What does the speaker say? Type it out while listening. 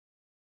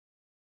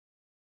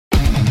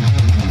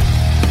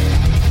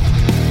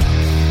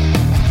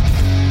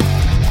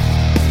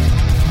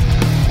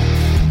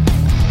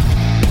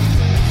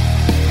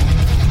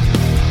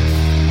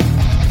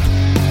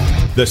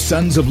The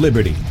Sons of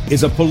Liberty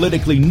is a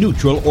politically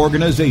neutral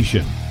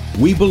organization.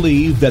 We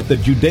believe that the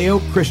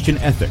Judeo-Christian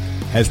ethic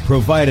has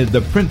provided the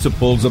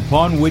principles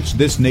upon which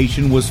this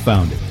nation was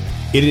founded.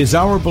 It is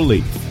our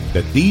belief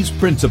that these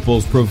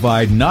principles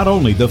provide not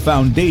only the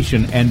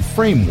foundation and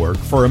framework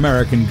for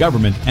American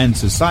government and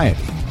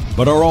society,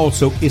 but are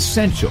also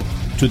essential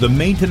to the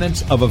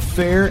maintenance of a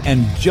fair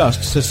and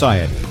just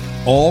society.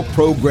 All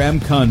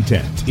program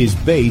content is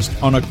based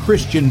on a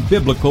Christian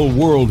biblical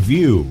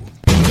worldview.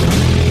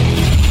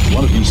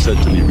 One of you said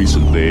to me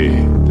recently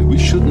that we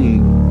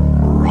shouldn't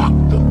rock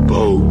the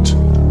boat.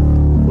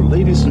 Well,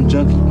 ladies and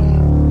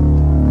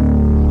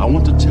gentlemen, I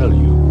want to tell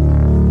you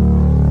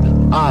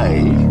that I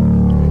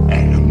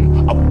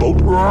am a boat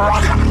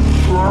rocker.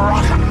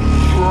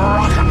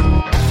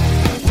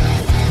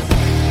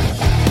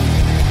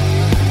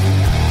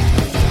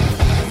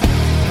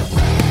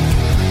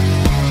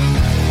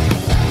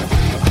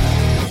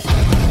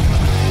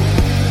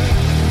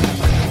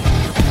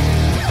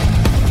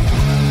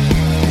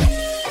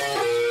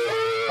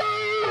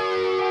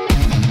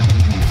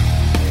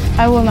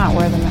 I will not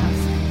wear the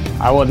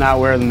mask. I will not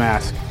wear the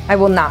mask. I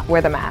will not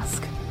wear the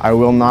mask. I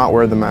will not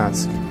wear the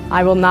mask.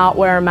 I will not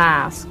wear a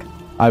mask.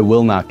 I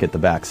will not get the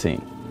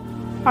vaccine.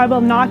 I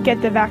will not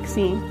get the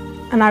vaccine.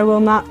 And I will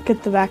not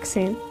get the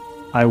vaccine.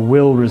 I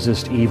will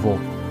resist evil.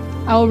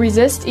 I will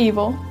resist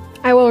evil.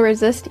 I will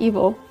resist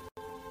evil.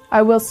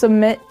 I will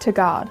submit to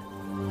God.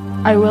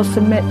 I will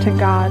submit to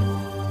God.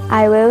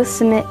 I will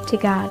submit to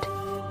God.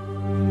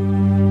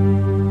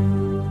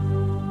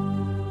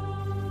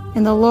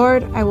 In the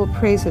Lord I will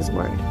praise His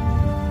word.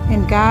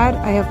 In God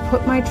I have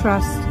put my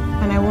trust,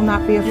 and I will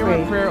not be afraid. Hear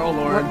my prayer, O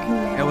Lord,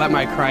 and let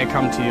my cry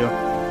come to you.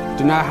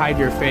 Do not hide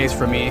your face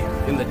from me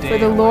in the day. For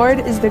the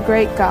Lord is the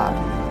great God,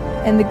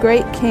 and the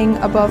great King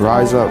above all.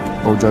 Rise up,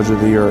 O Judge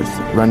of the earth,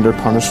 render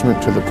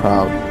punishment to the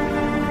proud.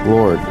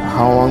 Lord,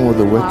 how long will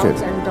the wicked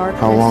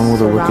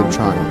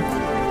triumph?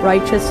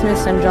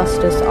 Righteousness and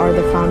justice are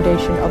the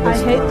foundation of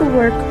this I hate the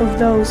work of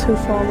those who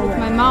fall away. With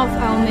my mouth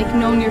I will make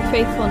known your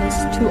faithfulness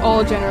to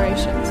all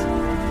generations.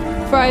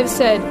 For I have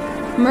said,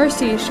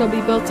 mercy shall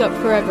be built up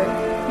forever.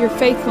 Your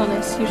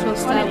faithfulness you shall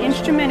establish. On an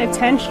instrument of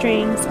 10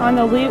 strings, on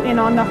the lute and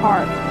on the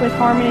harp, with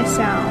harmonious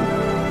sound.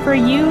 For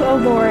you, O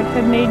Lord,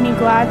 have made me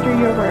glad through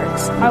your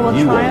works. I will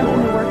triumph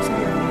in the works of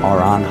your hands.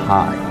 Are on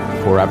high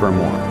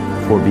forevermore.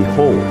 For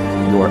behold,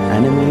 your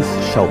enemies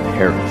shall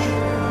perish.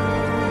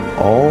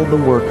 All the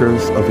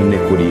workers of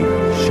iniquity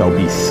shall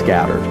be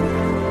scattered.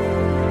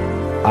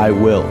 I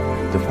will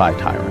defy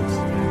tyrants.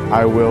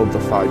 I will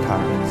defy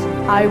tyrants.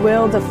 I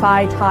will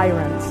defy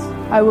tyrants.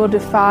 I will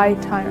defy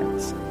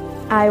tyrants.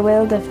 I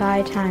will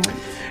defy tyrants.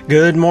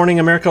 Good morning,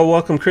 America.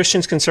 Welcome,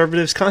 Christians,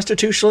 conservatives,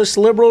 constitutionalists,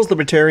 liberals,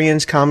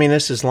 libertarians,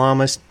 communists,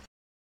 Islamists,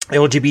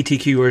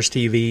 LGBTQers,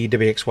 TV,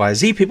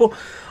 WXYZ people,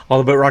 all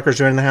the boat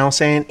rockers are in the house,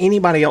 and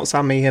anybody else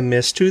I may have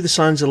missed to the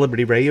Sons of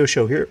Liberty radio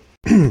show here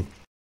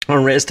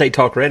on Red State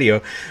Talk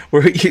Radio,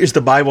 where we use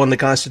the Bible and the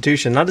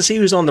Constitution, not to see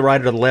who's on the right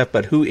or the left,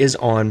 but who is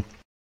on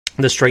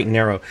the straight and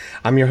narrow.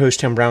 I'm your host,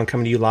 Tim Brown,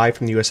 coming to you live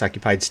from the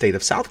U.S.-occupied state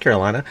of South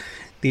Carolina,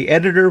 the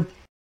editor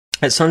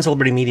at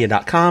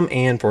sonsoflibertymedia.com,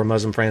 and for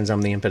Muslim friends,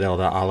 I'm the infidel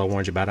that Allah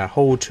warns you about. I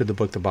hold to the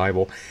book, the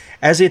Bible,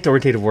 as the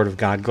authoritative word of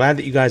God. Glad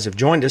that you guys have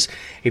joined us.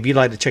 If you'd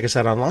like to check us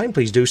out online,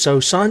 please do so,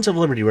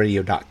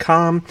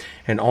 sonsoflibertyradio.com,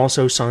 and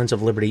also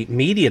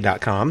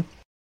sonsoflibertymedia.com.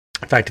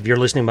 In fact, if you're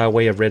listening by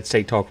way of Red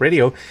State Talk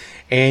Radio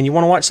and you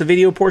want to watch the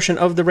video portion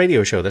of the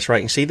radio show, that's right,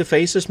 you can see the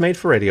faces made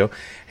for radio,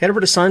 head over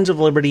to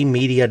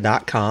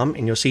sonsoflibertymedia.com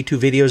and you'll see 2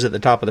 videos at the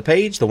top of the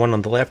page. The one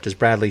on the left is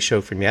Bradley's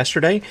show from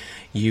yesterday.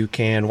 You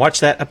can watch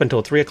that up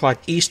until 3 o'clock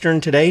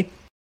Eastern today,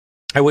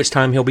 at which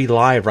time he'll be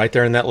live right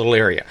there in that little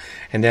area.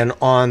 And then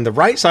on the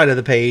right side of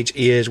the page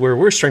is where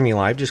we're streaming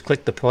live. Just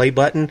click the play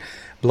button,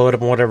 blow it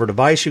up on whatever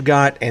device you've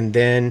got, and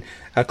then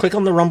click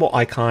on the Rumble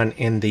icon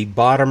in the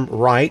bottom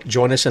right.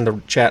 Join us in the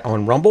chat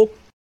on Rumble.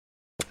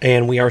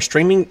 And we are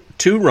streaming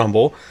to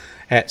Rumble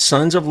at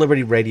Sons of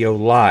Liberty Radio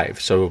Live.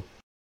 So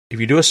if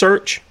you do a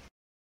search,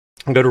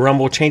 go to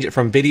Rumble, change it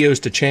from videos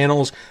to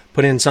channels,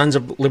 put in Sons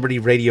of Liberty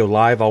Radio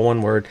Live, all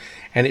one word,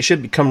 and it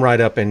should come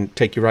right up and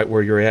take you right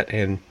where you're at.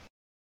 And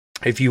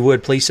if you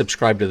would, please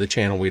subscribe to the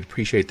channel. We'd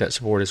appreciate that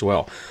support as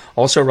well.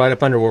 Also, right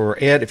up under where we're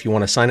at, if you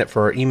want to sign up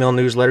for our email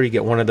newsletter, you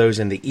get one of those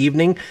in the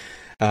evening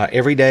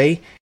every day.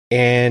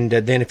 And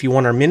then if you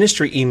want our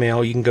ministry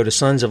email, you can go to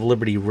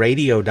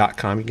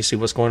sonsoflibertyradio.com. You can see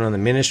what's going on in the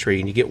ministry,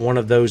 and you get one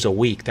of those a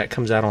week. That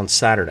comes out on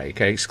Saturday,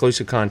 okay?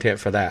 Exclusive content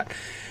for that.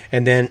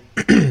 And then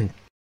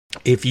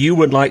if you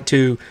would like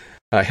to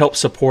help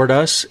support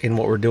us in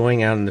what we're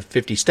doing out in the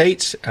 50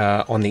 states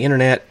on the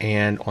internet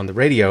and on the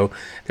radio,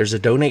 there's a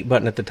donate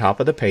button at the top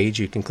of the page.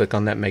 You can click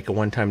on that, make a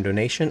one-time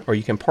donation, or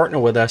you can partner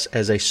with us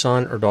as a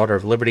son or daughter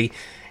of liberty.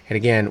 And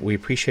again, we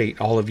appreciate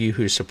all of you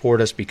who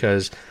support us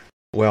because,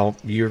 well,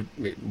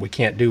 we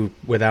can't do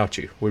without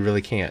you. We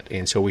really can't.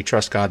 And so we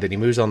trust God that He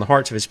moves on the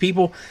hearts of His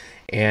people.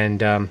 And,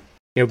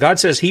 God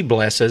says He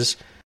blesses.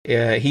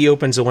 He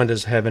opens the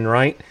windows of heaven,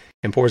 right?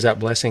 And pours out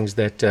blessings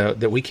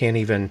that we can't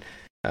even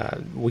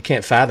we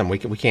can't fathom. We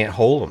can't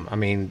hold them. I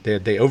mean,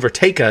 they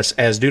overtake us,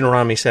 as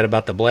Deuteronomy said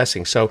about the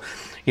blessing. So,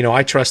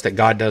 I trust that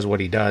God does what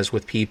he does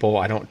with people.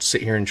 I don't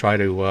sit here and try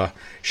to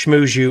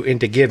schmooze you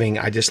into giving.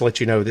 I just let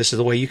you know this is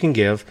the way you can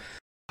give,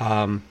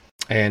 and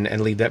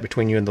leave that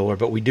between you and the Lord.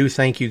 But we do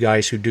thank you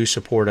guys who do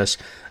support us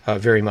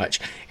very much.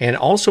 And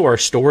also our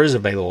store is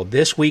available.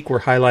 This week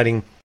we're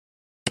highlighting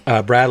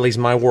Bradley's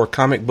My War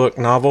comic book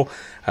novel,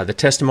 The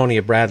Testimony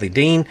of Bradley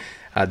Dean.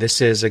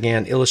 This is,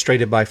 again,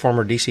 illustrated by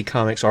former DC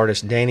Comics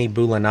artist Danny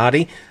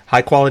Bulanati.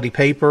 High-quality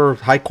paper,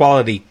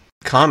 high-quality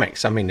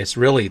comics. I mean, it's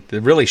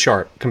really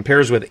sharp.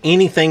 Compares with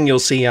anything you'll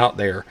see out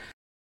there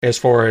as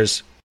far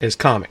as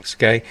comics,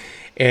 okay?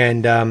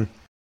 And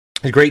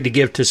it's great to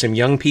give to some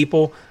young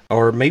people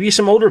or maybe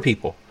some older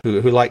people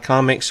who like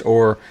comics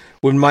or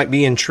who might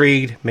be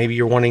intrigued. Maybe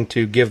you're wanting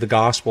to give the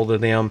gospel to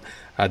them.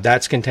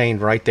 That's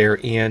contained right there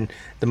in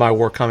the My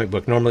War comic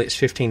book. Normally it's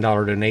 $15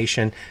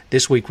 donation.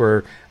 This week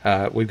we've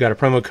got a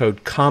promo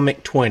code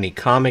COMIC20,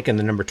 comic and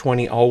the number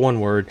 20, all one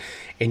word,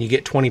 and you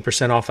get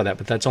 20% off of that.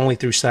 But that's only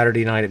through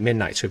Saturday night at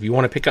midnight. So if you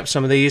want to pick up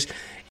some of these,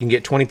 you can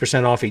get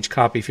 20% off each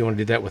copy if you want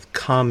to do that with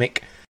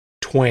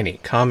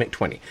COMIC20,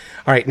 COMIC20.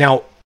 All right,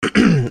 now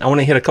I want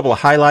to hit a couple of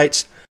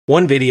highlights.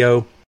 One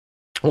video,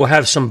 we'll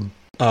have some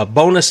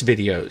bonus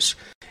videos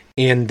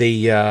in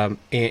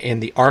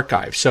the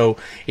archive. So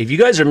if you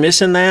guys are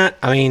missing that,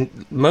 I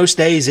mean, most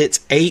days it's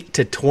 8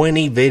 to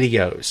 20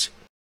 videos.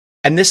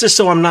 And this is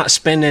so I'm not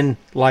spending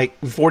like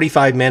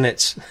 45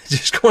 minutes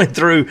just going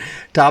through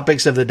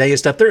topics of the day and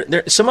stuff.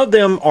 Some of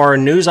them are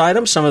news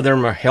items. Some of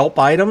them are help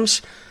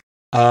items.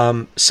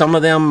 Some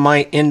of them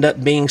might end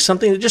up being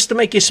something just to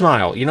make you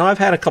smile. I've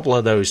had a couple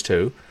of those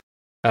too.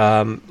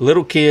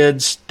 Little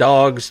kids,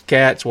 dogs,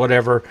 cats,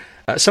 whatever.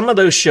 Some of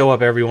those show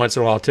up every once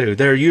in a while too.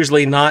 They're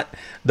usually not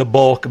the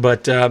bulk,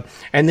 but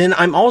and then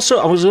I was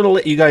going to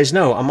let you guys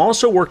know, I'm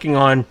also working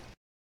on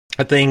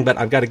a thing, but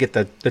I've got to get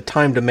the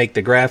time to make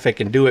the graphic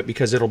and do it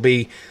because it'll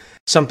be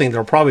something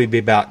that'll probably be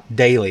about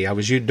daily. I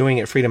was doing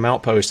it at Freedom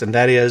Outpost, and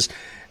that is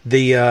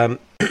the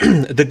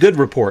the Good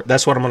Report.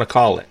 That's what I'm going to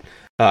call it.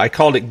 I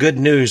called it Good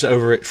News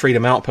over at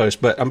Freedom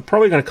Outpost, but I'm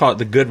probably going to call it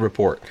the Good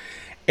Report.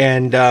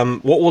 And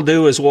what we'll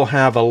do is we'll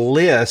have a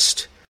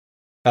list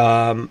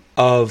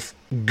of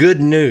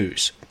good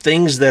news,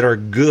 things that are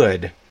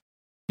good.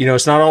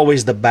 It's not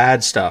always the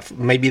bad stuff.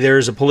 Maybe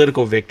there's a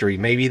political victory.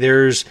 Maybe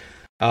there's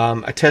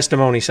a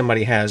testimony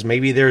somebody has.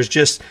 Maybe there's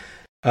just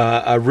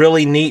a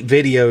really neat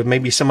video.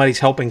 Maybe somebody's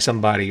helping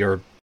somebody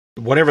or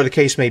whatever the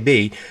case may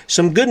be.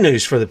 Some good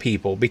news for the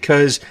people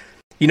because,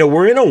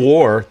 we're in a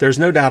war. There's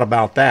no doubt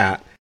about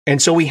that.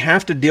 And so we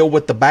have to deal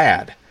with the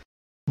bad.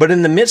 But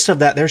in the midst of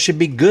that, there should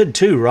be good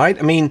too, right?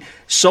 I mean,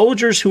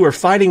 soldiers who are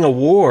fighting a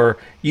war,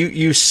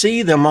 you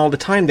see them all the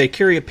time. They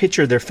carry a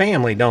picture of their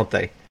family, don't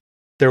they?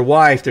 Their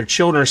wife, their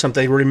children or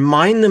something. They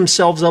remind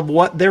themselves of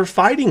what they're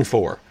fighting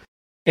for.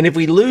 And if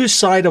we lose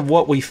sight of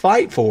what we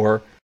fight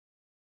for,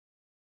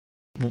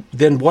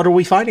 then what are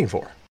we fighting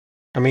for?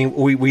 I mean,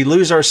 we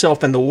lose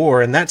ourselves in the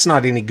war, and that's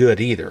not any good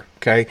either,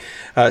 okay?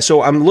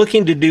 So I'm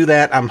looking to do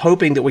that. I'm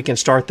hoping that we can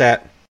start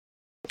that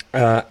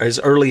as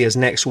early as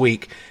next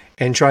week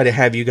and try to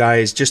have you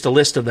guys just a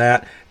list of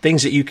that,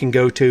 things that you can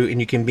go to and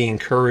you can be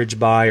encouraged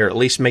by or at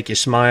least make you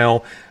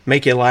smile,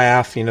 make you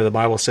laugh. The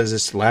Bible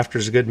says laughter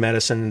is a good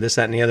medicine, this,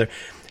 that, and the other.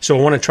 So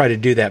I want to try to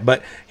do that.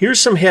 But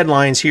here's some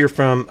headlines here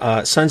from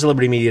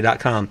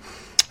sonsoflibertymedia.com.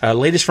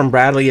 Latest from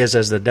Bradley is,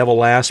 as the devil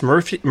laughs,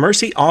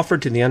 mercy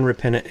offered to the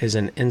unrepentant is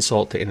an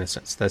insult to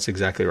innocence. That's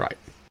exactly right.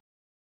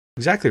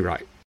 Exactly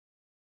right.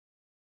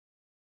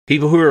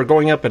 People who are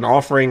going up and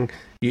offering,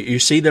 you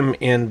see them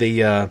in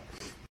the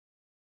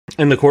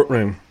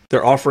courtroom.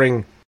 They're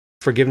offering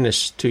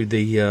forgiveness to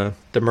the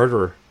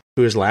murderer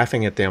who is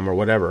laughing at them or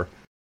whatever.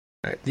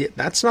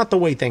 That's not the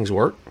way things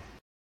work.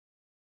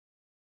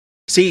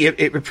 See,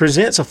 it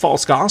presents a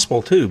false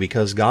gospel too,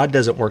 because God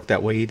doesn't work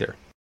that way either.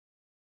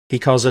 He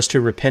calls us to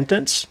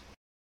repentance,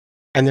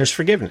 and there's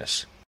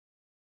forgiveness.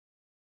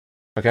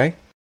 Okay?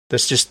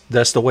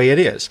 That's the way it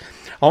is.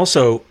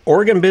 Also,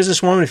 Oregon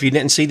businesswoman, if you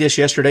didn't see this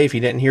yesterday, if you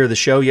didn't hear the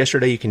show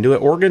yesterday, you can do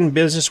it. Oregon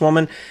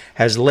businesswoman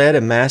has led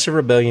a massive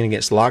rebellion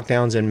against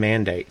lockdowns and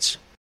mandates.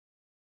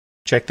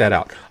 Check that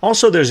out.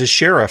 Also, there's a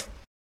sheriff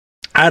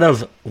out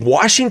of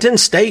Washington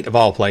State, of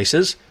all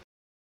places.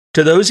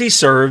 To those he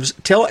serves,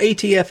 tell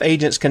ATF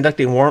agents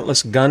conducting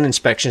warrantless gun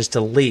inspections to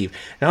leave.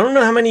 Now, I don't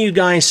know how many of you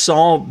guys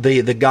saw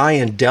the guy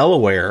in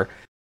Delaware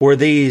where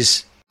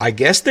these, I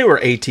guess they were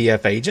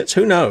ATF agents,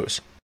 who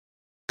knows,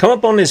 come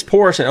up on his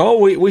porch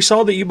and, we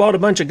saw that you bought a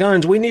bunch of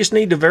guns. We just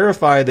need to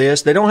verify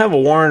this. They don't have a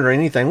warrant or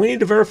anything. We need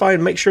to verify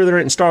and make sure they're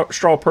in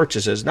straw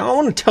purchases. Now, I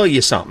want to tell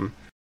you something.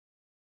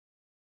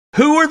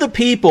 Who are the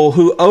people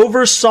who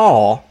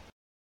oversaw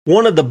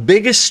one of the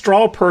biggest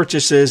straw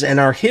purchases in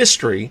our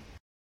history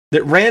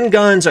that ran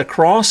guns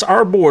across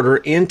our border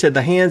into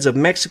the hands of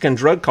Mexican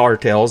drug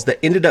cartels that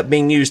ended up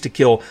being used to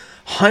kill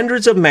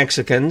hundreds of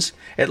Mexicans,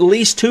 at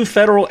least 2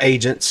 federal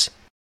agents,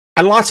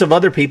 and lots of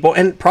other people,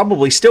 and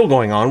probably still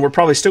going on. We're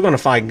probably still going to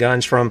find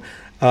guns from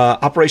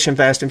Operation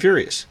Fast and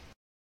Furious.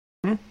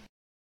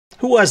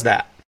 Who was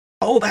that?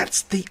 Oh,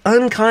 that's the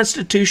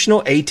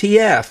unconstitutional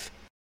ATF.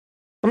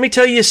 Let me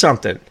tell you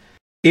something.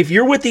 If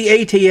you're with the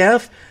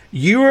ATF,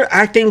 you're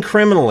acting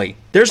criminally.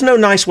 There's no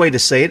nice way to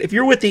say it. If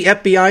you're with the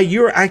FBI,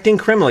 you're acting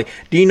criminally.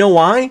 Do you know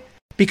why?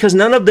 Because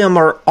none of them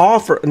are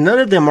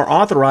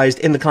authorized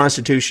in the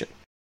Constitution.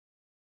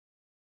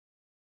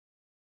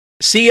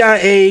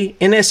 CIA,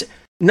 NSA,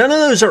 none of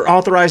those are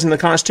authorized in the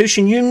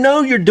Constitution. You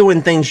know you're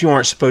doing things you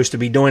aren't supposed to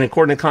be doing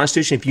according to the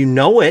Constitution if you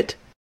know it,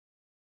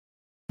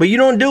 but you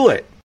don't do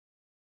it.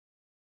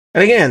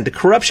 And again, the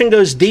corruption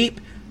goes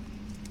deep.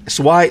 That's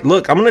why,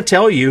 look, I'm going to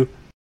tell you,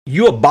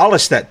 you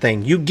abolish that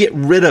thing. You get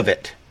rid of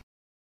it.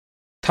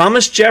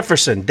 Thomas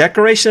Jefferson,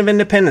 Declaration of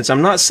Independence.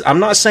 I'm not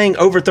saying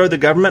overthrow the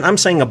government. I'm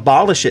saying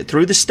abolish it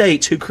through the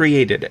states who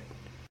created it.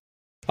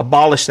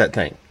 Abolish that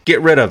thing.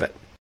 Get rid of it.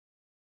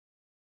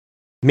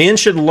 Men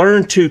should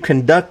learn to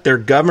conduct their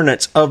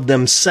governance of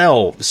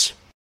themselves.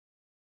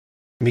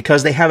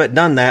 Because they haven't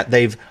done that,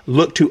 they've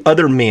looked to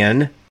other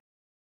men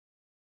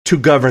to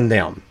govern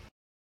them.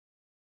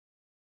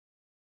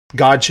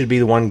 God should be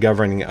the one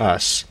governing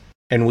us,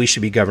 and we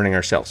should be governing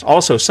ourselves.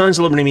 Also,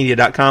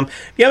 sonsoflibertymedia.com.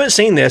 If you haven't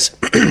seen this,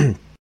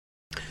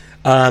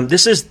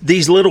 this is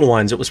These Little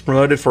Ones. It was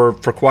promoted for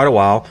quite a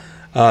while.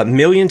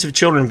 Millions of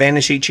children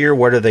vanish each year.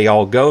 Where do they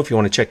all go? If you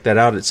want to check that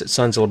out, it's at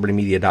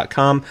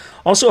sonsoflibertymedia.com.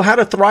 Also, how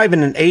to thrive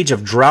in an age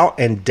of drought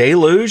and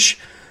deluge.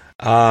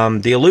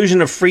 The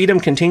illusion of freedom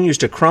continues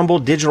to crumble.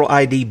 Digital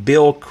ID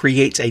bill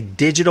creates a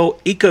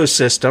digital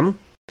ecosystem.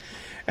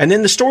 And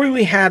then the story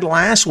we had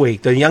last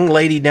week, the young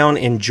lady down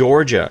in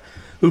Georgia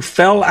who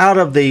fell out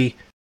of the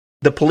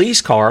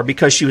police car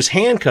because she was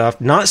handcuffed,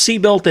 not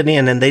seatbelted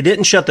in, and they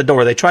didn't shut the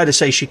door. They tried to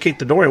say she kicked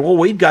the door. Well,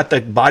 we've got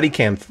the body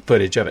cam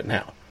footage of it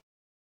now.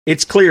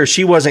 It's clear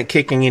she wasn't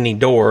kicking any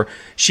door.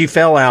 She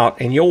fell out,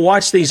 and you'll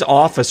watch these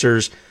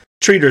officers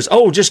treat her as,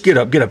 oh, just get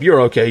up,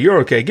 you're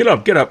okay, get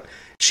up.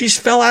 She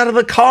fell out of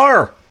the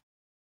car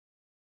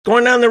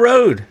going down the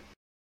road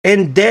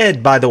and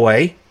dead, by the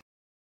way,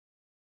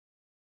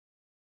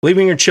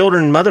 leaving your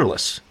children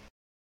motherless.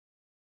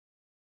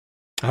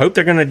 I hope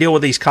they're going to deal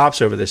with these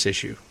cops over this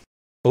issue.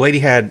 The lady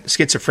had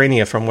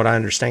schizophrenia, from what I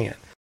understand.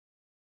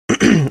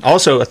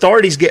 Also,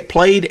 authorities get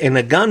played in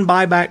a gun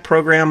buyback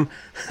program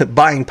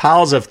buying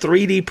piles of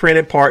 3D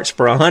printed parts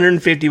for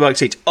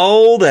 $150 each.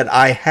 Oh, that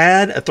I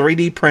had a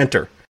 3D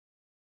printer.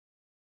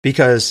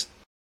 Because,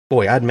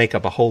 boy, I'd make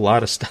up a whole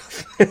lot of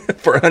stuff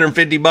for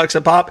 $150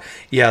 a pop.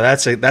 Yeah,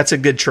 that's a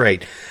good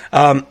trade.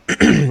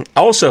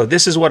 Also,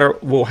 this is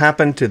what will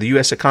happen to the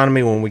U.S.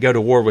 economy when we go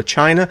to war with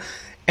China.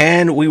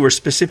 And we were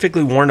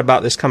specifically warned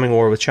about this coming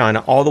war with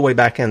China all the way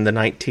back in the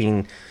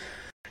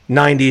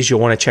 1990s. You'll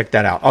want to check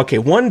that out. Okay,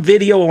 one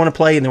video I want to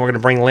play, and then we're going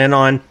to bring Lynn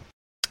on.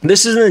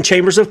 This is in the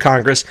chambers of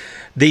Congress.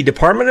 The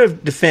Department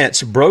of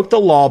Defense broke the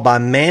law by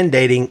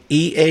mandating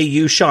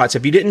EAU shots,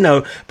 if you didn't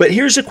know. But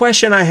here's a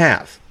question I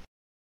have.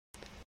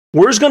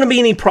 Where's going to be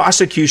any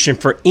prosecution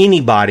for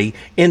anybody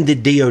in the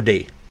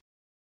DOD?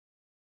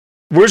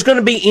 Where's going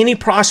to be any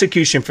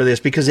prosecution for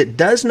this? Because it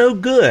does no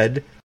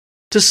good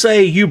to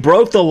say you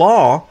broke the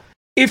law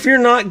if you're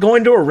not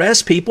going to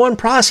arrest people and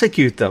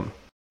prosecute them.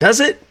 Does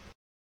it?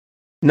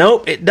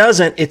 Nope, it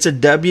doesn't. It's a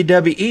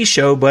WWE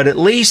show, but at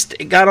least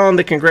it got on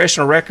the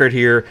congressional record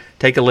here.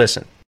 Take a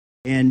listen.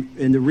 And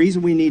the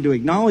reason we need to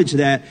acknowledge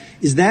that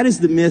is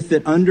the myth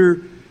that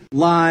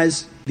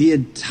underlies the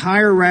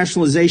entire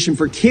rationalization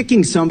for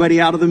kicking somebody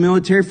out of the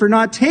military for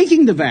not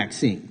taking the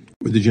vaccine.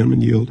 Would the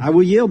gentleman yield? I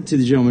will yield to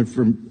the gentleman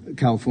from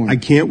California. I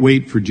can't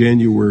wait for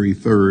January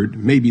 3rd,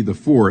 maybe the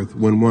 4th,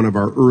 when one of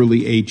our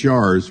early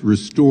HRs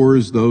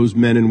restores those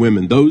men and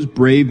women, those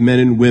brave men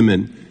and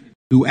women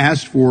who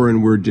asked for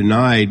and were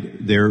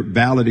denied their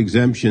valid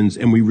exemptions,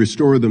 and we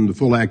restore them to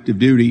full active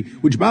duty,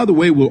 which, by the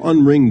way, will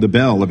unring the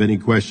bell of any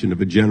question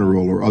of a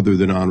general or other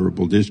than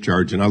honorable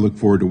discharge. And I look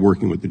forward to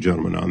working with the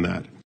gentleman on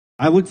that.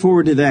 I look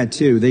forward to that,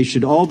 too. They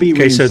should all be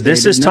reinstated. Okay, so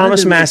this is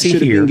Thomas Massey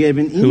here,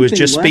 who is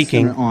just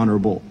speaking,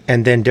 honorable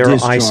and then Darrell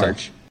Issa.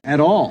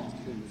 At all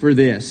for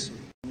this.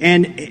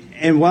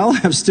 And while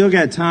I've still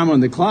got time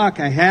on the clock,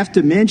 I have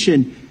to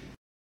mention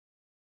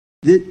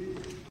that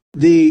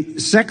the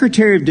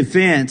Secretary of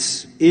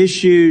Defense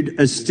issued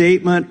a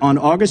statement on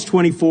August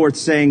 24th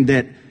saying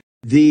that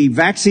the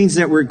vaccines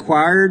that were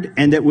required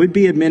and that would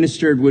be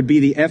administered would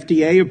be the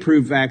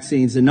FDA-approved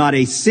vaccines, and not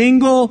a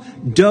single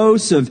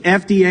dose of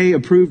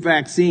FDA-approved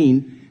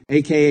vaccine,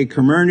 a.k.a.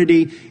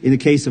 Comirnaty in the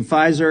case of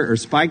Pfizer, or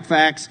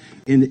Spikevax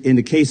in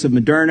the case of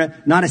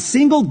Moderna. Not a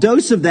single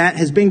dose of that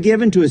has been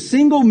given to a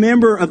single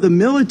member of the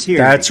military.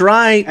 That's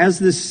right. As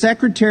the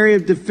Secretary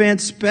of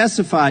Defense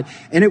specified.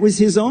 And it was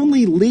his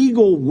only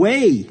legal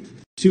way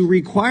to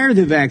require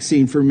the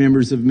vaccine for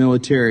members of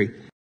military,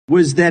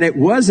 was that it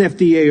was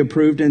FDA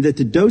approved and that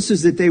the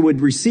doses that they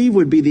would receive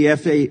would be the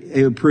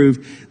FDA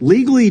approved,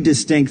 legally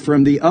distinct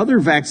from the other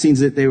vaccines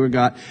that they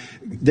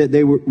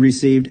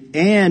received,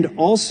 and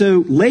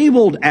also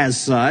labeled as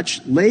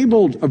such,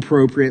 labeled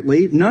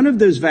appropriately. None of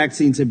those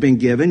vaccines have been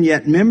given,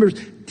 yet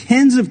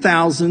tens of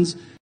thousands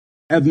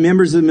of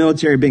members of the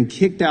military have been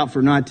kicked out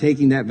for not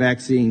taking that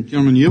vaccine.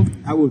 Gentleman yield?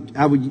 I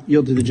would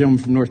yield to the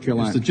gentleman from North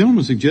Carolina. Is the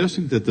gentleman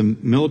suggesting that the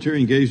military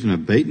engaged in a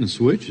bait and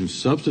switch and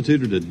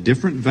substituted a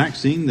different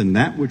vaccine than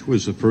that which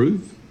was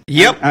approved?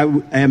 Yep. I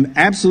am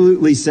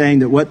absolutely saying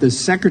that what the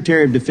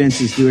Secretary of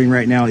Defense is doing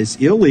right now is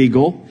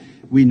illegal.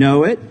 We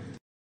know it.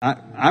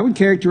 I would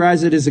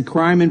characterize it as a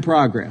crime in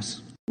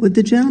progress. Would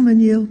the gentleman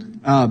yield?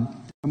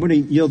 I'm going to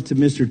yield to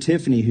Mr.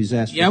 Tiffany, who's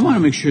asked for I want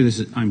to make sure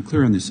I'm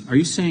clear on this. Are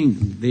you saying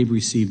they've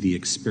received the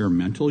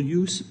experimental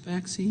use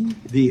vaccine?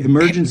 The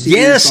emergency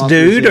Yes,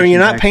 dude. Are you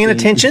not paying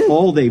attention?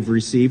 All they've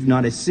received.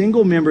 Not a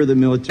single member of the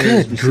military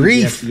has Good received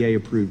grief. the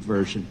FDA-approved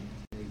version.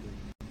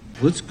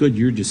 Well, it's good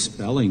you're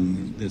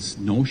dispelling this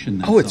notion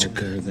that's out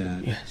there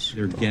that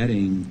they're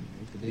getting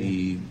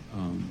the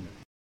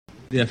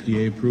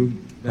FDA-approved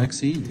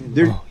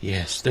vaccine.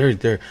 Yes,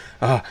 they're.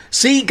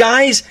 See,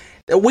 guys,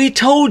 we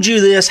told you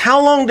this.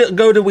 How long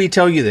ago did we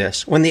tell you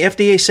this? When the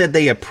FDA said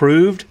they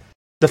approved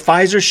the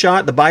Pfizer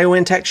shot, the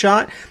BioNTech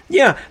shot?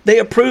 Yeah, they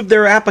approved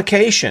their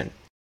application.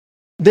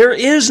 There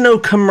is no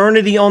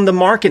Comirnaty on the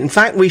market. In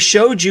fact, we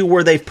showed you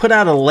where they've put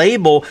out a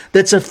label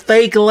that's a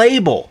fake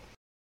label.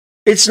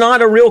 It's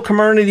not a real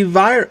Comirnaty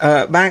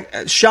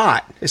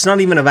shot. It's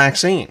not even a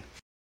vaccine.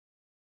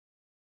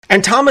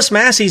 And Thomas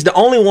Massey's the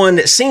only one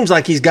that seems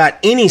like he's got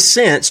any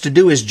sense to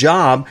do his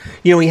job.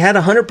 You know, he had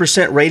a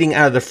 100% rating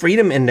out of the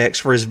Freedom Index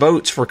for his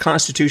votes for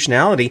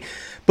constitutionality.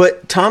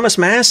 But Thomas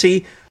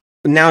Massey,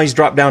 now he's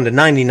dropped down to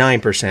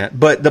 99%.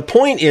 But the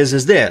point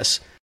is this.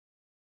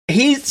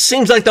 He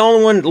seems like the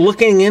only one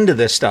looking into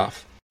this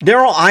stuff.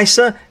 Darrell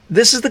Issa,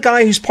 this is the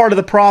guy who's part of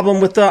the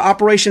problem with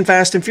Operation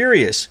Fast and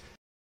Furious.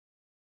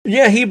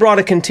 Yeah, he brought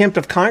a contempt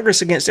of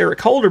Congress against Eric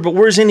Holder, but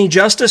where's any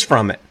justice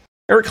from it?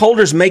 Eric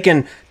Holder's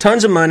making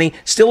tons of money,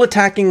 still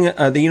attacking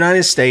the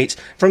United States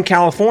from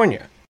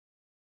California.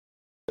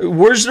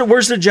 Where's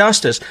the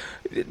justice?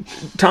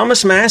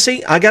 Thomas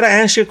Massey, I got to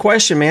ask you a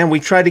question, man. We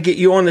tried to get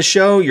you on the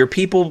show. Your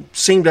people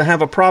seem to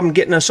have a problem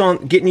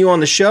getting you on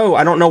the show.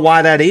 I don't know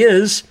why that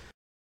is,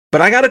 but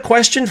I got a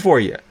question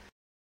for you.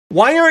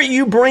 Why aren't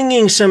you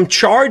bringing some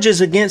charges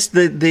against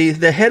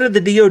the head of the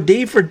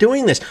DOD for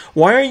doing this?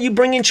 Why aren't you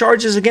bringing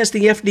charges against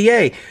the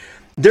FDA?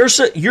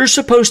 You're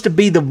supposed to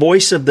be the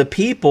voice of the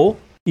people.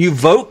 You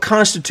vote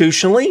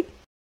constitutionally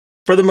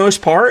for the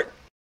most part.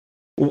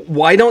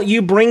 Why don't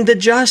you bring the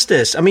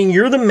justice? I mean,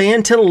 you're the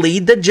man to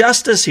lead the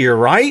justice here,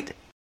 right?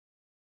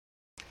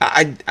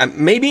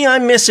 Maybe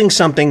I'm missing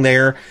something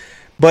there,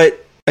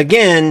 but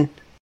again,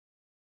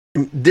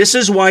 this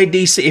is why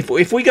DC,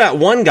 if we got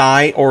one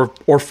guy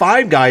or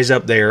five guys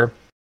up there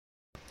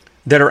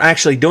that are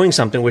actually doing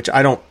something, which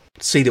I don't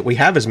see that we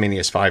have as many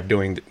as five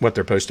doing what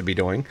they're supposed to be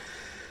doing,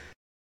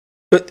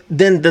 but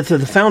then the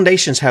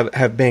foundations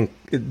have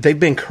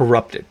been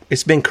corrupted.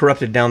 It's been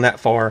corrupted down that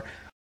far.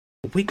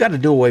 We've got to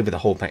do away with the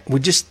whole thing.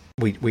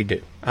 We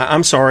do.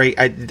 I'm sorry.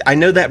 I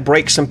know that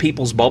breaks some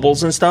people's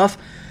bubbles and stuff,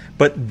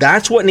 but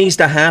that's what needs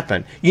to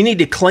happen. You need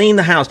to clean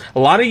the house. A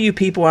lot of you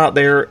people out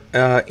there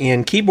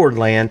in keyboard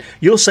land,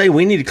 you'll say,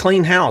 we need to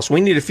clean house.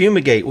 We need to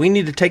fumigate. We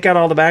need to take out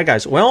all the bad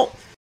guys. Well,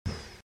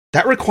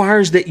 that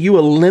requires that you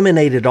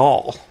eliminate it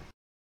all.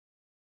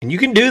 And you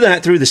can do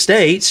that through the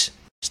states.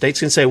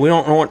 States can say, we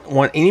don't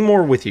want any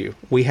more with you.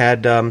 We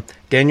had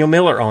Daniel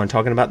Miller on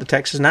talking about the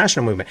Texas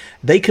National Movement.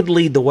 They could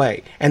lead the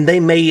way, and they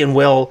may and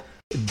will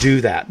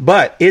do that.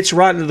 But it's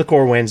Rotten to the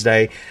Core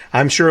Wednesday.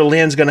 I'm sure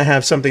Lynn's going to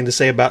have something to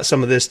say about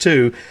some of this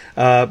too.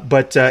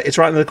 But it's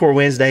Rotten to the Core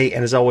Wednesday,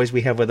 and as always,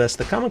 we have with us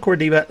the Common Core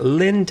diva,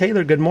 Lynn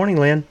Taylor. Good morning,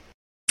 Lynn.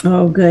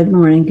 Oh, good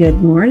morning. Good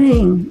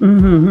morning.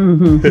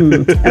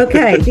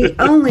 Okay, the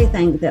only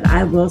thing that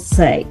I will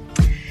say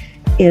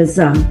is,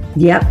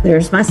 yep,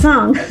 there's my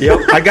song. Yep,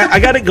 I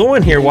got it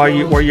going here while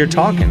you're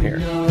talking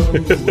here.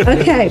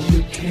 Okay,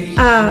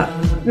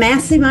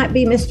 Massey might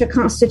be Mr.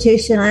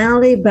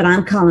 Constitutionality, but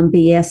I'm calling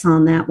BS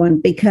on that one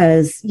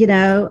because, you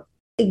know,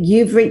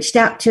 you've reached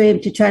out to him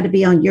to try to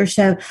be on your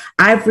show.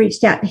 I've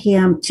reached out to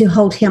him to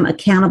hold him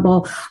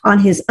accountable on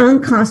his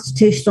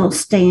unconstitutional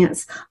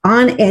stance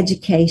on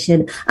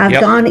education. I've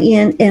gone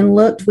in and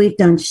looked. We've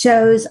done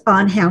shows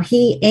on how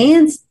he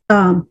and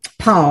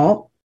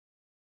Paul,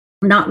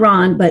 not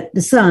Ron, but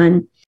the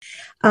son,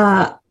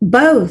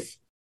 both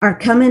are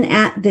coming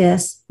at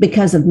this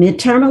because of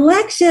midterm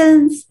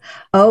elections.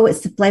 Oh,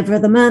 it's the flavor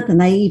of the month.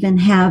 And they even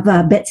have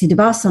Betsy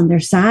DeVos on their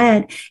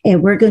side.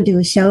 And we're going to do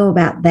a show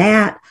about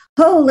that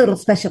whole little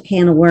special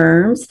can of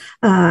worms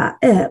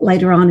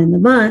later on in the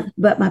month.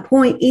 But my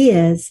point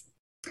is,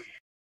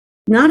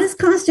 not as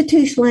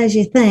constitutional as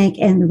you think.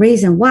 And the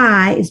reason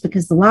why is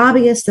because the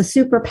lobbyists, the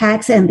super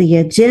PACs, and the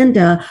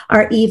agenda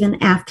are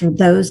even after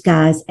those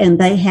guys. And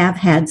they have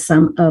had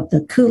some of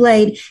the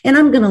Kool-Aid. And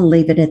I'm going to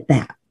leave it at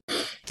that.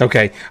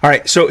 Okay. All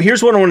right. So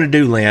here's what I want to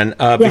do, Lynn.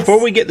 Yes.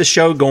 Before we get the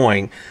show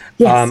going,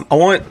 yes. I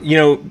want,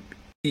 you're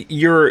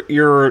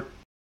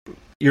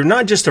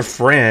not just a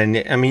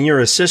friend. I mean, you're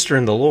a sister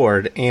in the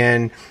Lord.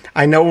 And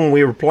I know when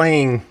we were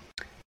playing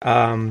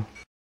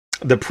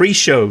the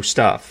pre-show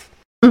stuff,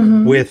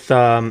 with SM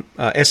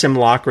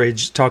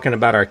Lockridge talking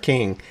about our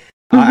king.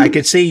 I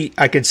could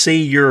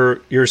see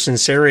your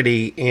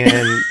sincerity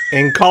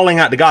in calling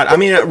out to God. I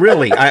mean,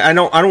 really, I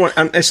don't want.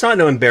 It's not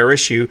to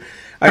embarrass you.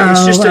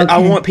 It's just I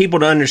want people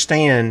to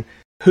understand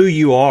who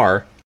you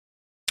are,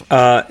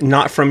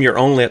 not from your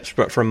own lips,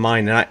 but from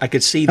mine. And I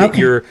could see that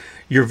you're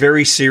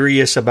very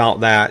serious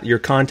about that. You're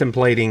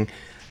contemplating,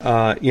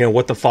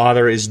 what the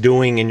Father is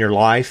doing in your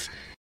life,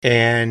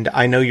 and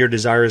I know your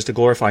desire is to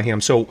glorify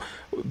Him. So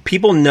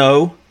people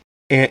know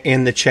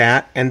in the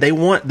chat, and they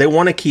want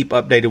to keep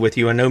updated with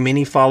you. I know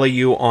many follow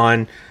you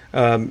on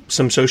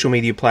some social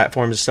media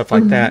platforms and stuff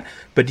like that.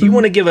 But do you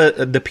want to give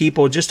the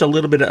people just a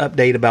little bit of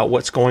update about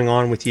what's going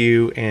on with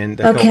you and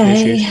the health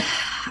issues?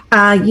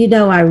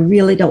 I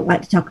really don't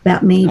like to talk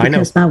about me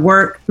because my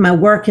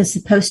work is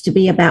supposed to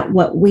be about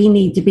what we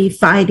need to be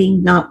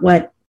fighting, not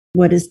what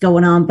is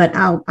going on. But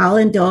I'll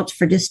indulge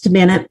for just a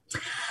minute.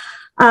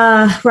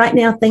 Right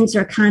now, things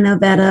are kind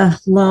of at a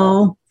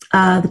lull.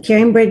 The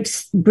Carrying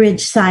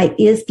Bridge site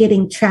is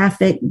getting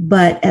traffic,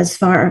 but as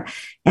far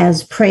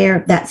as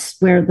prayer, that's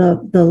where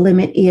the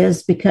limit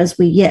is because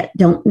we yet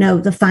don't know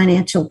the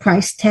financial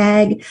price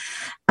tag.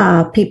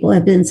 People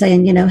have been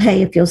saying,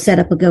 hey, if you'll set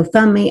up a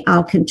GoFundMe,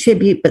 I'll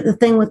contribute. But the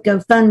thing with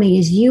GoFundMe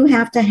is you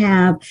have to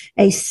have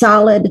a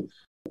solid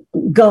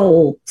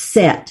goal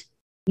set.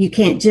 You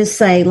can't just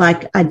say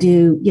like I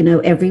do,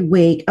 every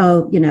week,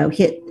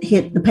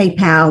 hit the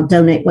PayPal,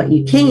 donate what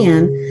you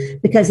can,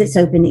 because it's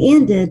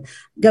open-ended.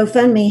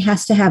 GoFundMe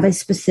has to have a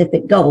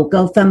specific goal.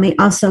 GoFundMe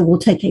also will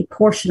take a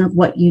portion of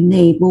what you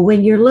need. Well,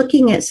 when you're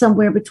looking at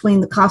somewhere between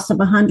the cost of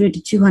 $100,000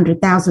 to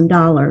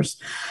 $200,000,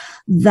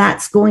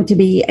 that's going to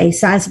be a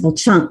sizable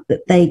chunk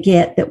that they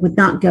get that would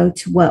not go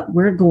to what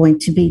we're going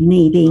to be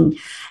needing.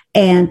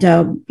 And,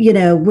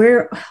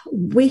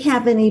 we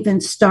haven't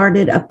even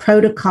started a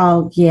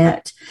protocol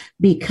yet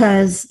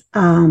because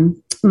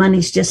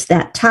money's just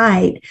that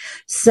tight.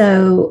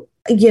 So,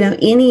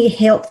 any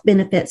health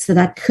benefits that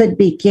I could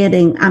be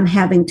getting, I'm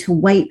having to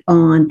wait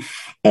on,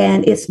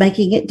 and it's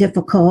making it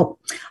difficult.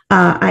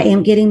 I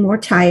am getting more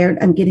tired.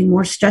 I'm getting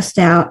more stressed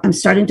out. I'm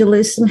starting to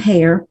lose some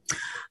hair.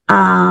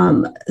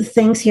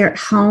 Things here at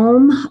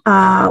home,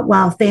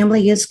 while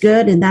family is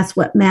good, and that's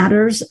what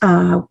matters,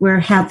 we're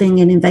having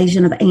an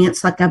invasion of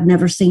ants like I've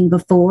never seen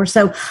before.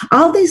 So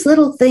all these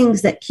little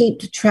things that keep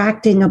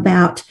detracting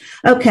about,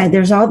 okay,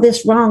 there's all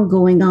this wrong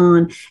going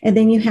on. And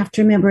then you have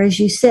to remember, as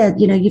you said,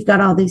 you've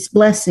got all these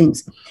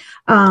blessings.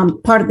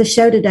 Part of the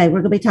show today,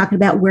 we're going to be talking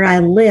about where I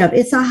live.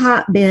 It's a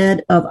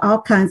hotbed of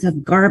all kinds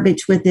of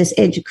garbage with this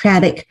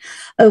educratic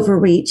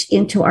overreach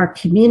into our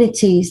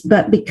communities.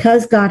 But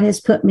because God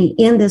has put me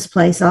in this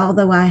place,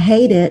 although I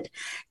hate it,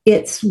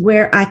 it's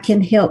where I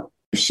can help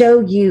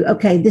show you,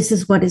 okay, this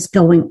is what is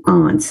going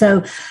on.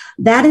 So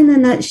that in a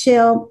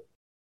nutshell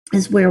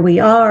is where we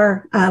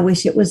are. I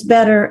wish it was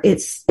better.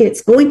 It's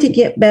going to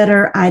get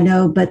better, I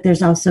know, but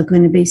there's also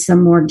going to be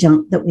some more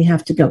junk that we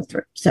have to go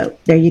through. So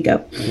there you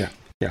go. Yeah.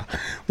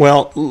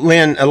 Well,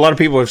 Lynn, a lot of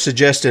people have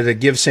suggested a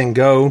Give, Send,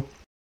 Go,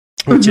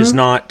 which is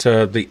not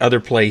the other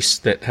place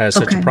that has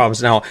such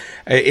problems. Now,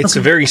 it's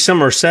a very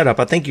similar setup.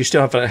 I think you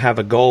still have to have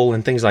a goal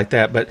and things like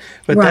that, but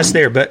that's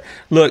there. But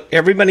look,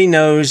 everybody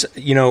knows,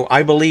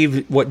 I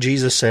believe what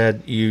Jesus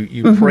said.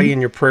 You pray in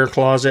your prayer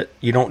closet.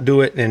 You don't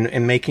do it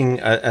in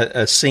making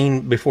a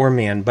scene before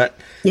men, but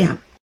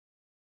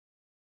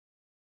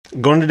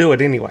going to do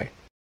it anyway.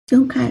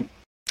 Okay.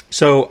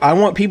 So I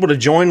want people to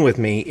join with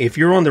me. If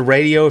you're on the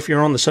radio, if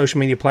you're on the social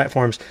media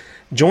platforms,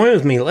 join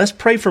with me. Let's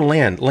pray for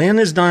Lynn. Lynn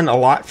has done a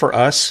lot for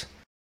us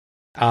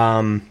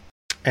and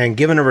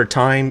given of her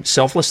time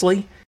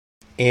selflessly.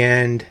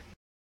 And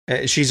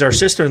she's our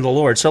sister in the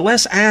Lord. So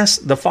let's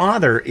ask the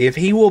Father if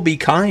He will be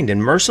kind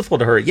and merciful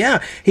to her.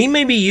 Yeah, He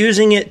may be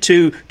using it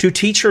to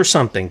teach her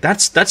something.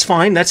 That's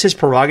fine. That's His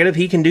prerogative.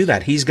 He can do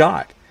that. He's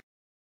God.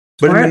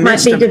 But or it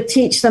might be to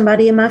teach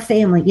somebody in my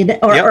family,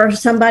 or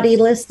somebody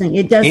listening.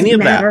 It doesn't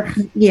matter.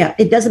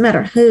 It doesn't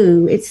matter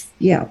who.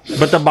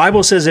 But the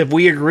Bible says if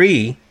we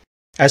agree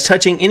as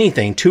touching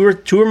anything, two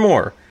or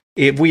more,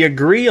 if we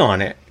agree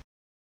on it,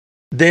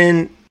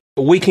 then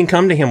we can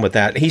come to Him with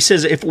that. He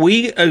says if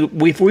we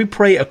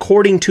pray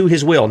according to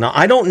His will. Now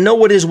I don't know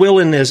what His will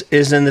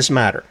is in this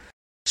matter,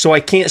 so I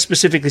can't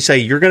specifically say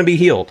you're going to be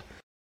healed.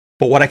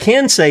 But what I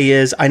can say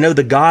is I know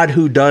the God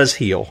who does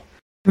heal.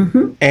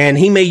 And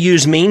He may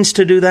use means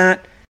to do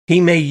that.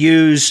 He may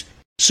use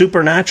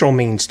supernatural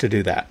means to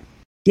do that.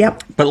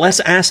 Yep. But let's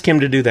ask Him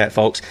to do that,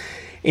 folks.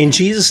 In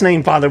Jesus'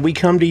 name, Father, we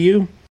come to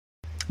You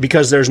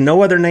because there's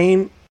no other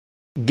name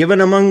given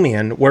among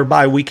men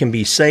whereby we can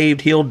be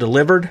saved, healed,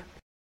 delivered,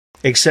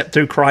 except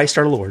through Christ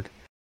our Lord.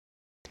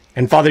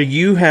 And Father,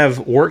 You have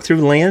worked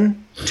through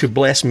Lynn to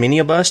bless many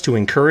of us, to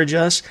encourage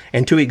us,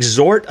 and to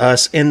exhort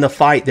us in the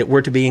fight that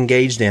we're to be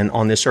engaged in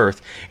on this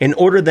earth, in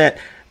order that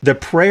the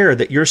prayer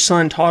that Your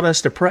Son taught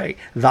us to pray,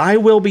 Thy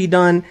will be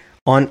done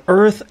on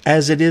earth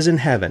as it is in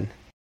heaven.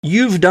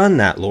 You've done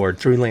that, Lord,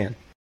 through Lynn.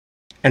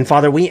 And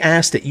Father, we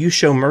ask that You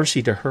show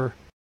mercy to her.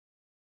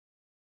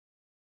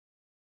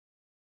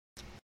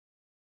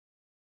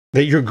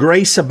 That Your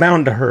grace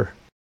abound to her.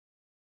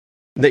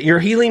 that your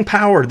healing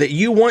power that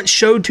you once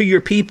showed to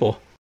your people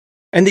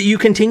and that you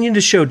continue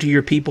to show to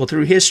your people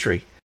through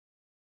history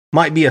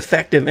might be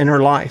effective in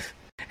her life.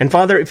 And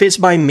Father, if it's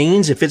by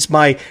means, if it's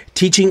by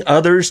teaching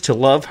others to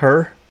love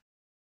her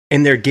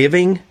in their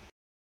giving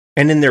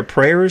and in their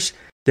prayers,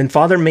 then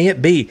Father, may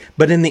it be.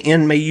 But in the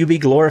end, may you be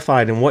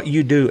glorified in what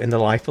you do in the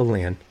life of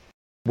Lynn.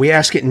 We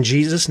ask it in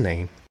Jesus'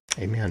 name.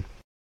 Amen.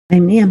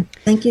 Amen.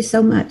 Thank you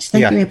so much.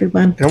 Thank you,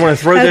 everyone. And I want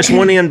to throw this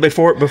one in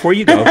before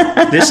you go.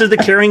 This is the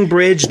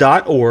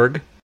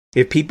caringbridge.org.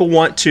 If people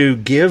want to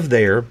give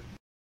there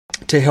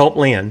to help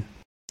Lynn,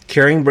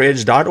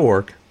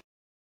 caringbridge.org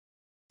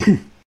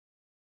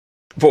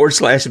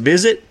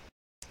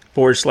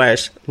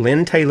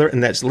 /visit/Lynn Taylor,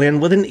 and that's Lynn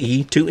with an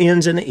E, 2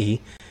 N's and an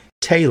E,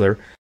 Taylor,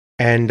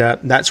 and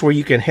that's where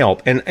you can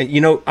help. And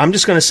I'm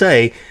just going to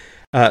say,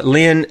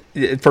 Lynn,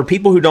 for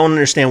people who don't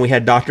understand, we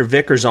had Dr.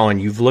 Vickers on.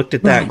 You've looked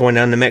at that going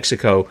down to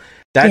Mexico.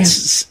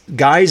 That's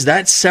guys,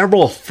 that's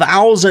several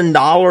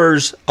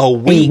 $1,000s a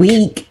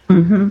week.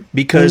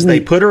 Because they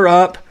put her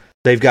up.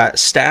 They've got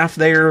staff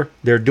there.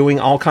 They're doing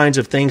all kinds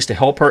of things to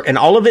help her. And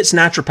all of it's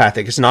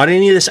naturopathic. It's not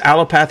any of this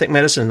allopathic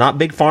medicine, not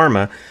big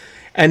pharma.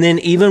 And then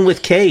even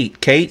with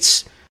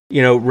Kate's,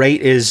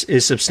 rate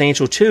is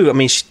substantial too. I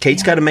mean,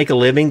 Kate's got to make a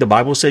living. The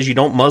Bible says you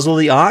don't muzzle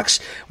the ox.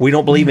 We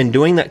don't believe in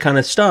doing that kind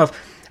of stuff.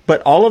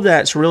 But all of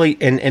that's really,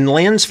 and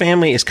Lynn's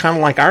family is kind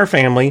of like our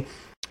family.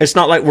 It's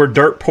not like we're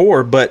dirt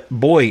poor, but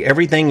boy,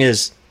 everything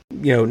is,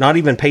 not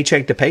even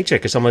paycheck to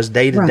paycheck. It's almost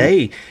day to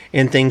day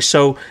in things.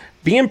 So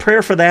be in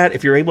prayer for that.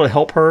 If you're able to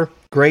help her,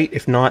 great.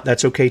 If not,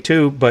 that's okay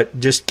too. But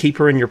just keep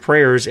her in your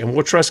prayers, and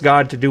we'll trust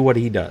God to do what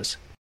he does.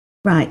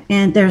 Right.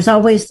 And there's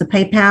always the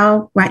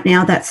PayPal. Right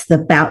now, that's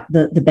about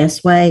the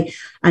best way.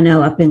 I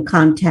know I've been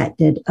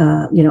contacted.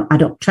 I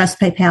don't trust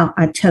PayPal.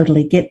 I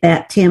totally get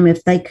that. Tim,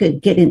 if they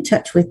could get in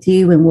touch with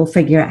you, and we'll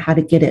figure out how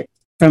to get it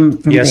from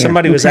there.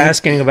 Somebody was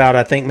asking about,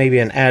 I think, maybe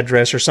an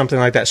address or something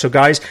like that. So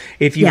guys,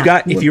 if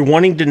you're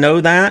wanting to know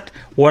that,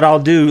 what I'll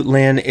do,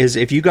 Lynn, is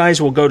if you guys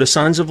will go to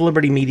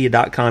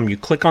sonsoflibertymedia.com, you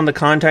click on the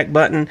contact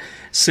button,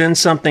 send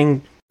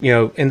something,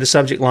 in the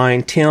subject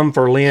line, Tim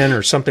for Lynn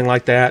or something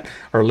like that,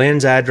 or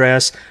Lynn's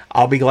address.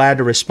 I'll be glad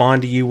to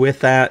respond to you with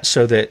that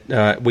so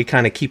that we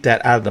kind of keep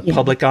that out of the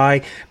public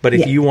eye. But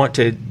if you want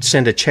to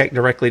send a check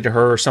directly to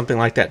her or something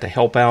like that to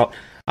help out,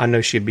 I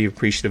know she'd be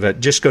appreciative of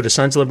it. Just go to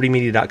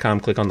sonsoflibertymedia.com,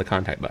 click on the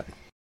contact button.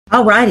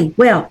 All righty.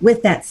 Well,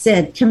 with that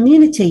said,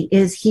 community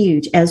is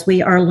huge as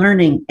we are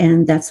learning,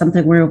 and that's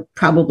something we'll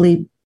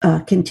probably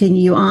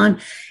continue on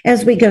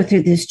as we go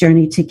through this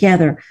journey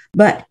together.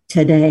 But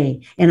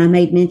today, and I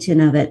made mention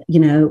of it,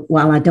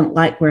 while I don't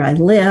like where I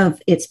live,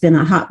 it's been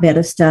a hotbed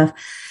of stuff.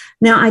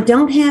 Now, I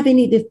don't have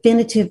any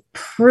definitive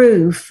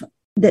proof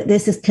that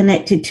this is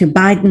connected to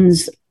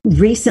Biden's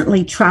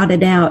recently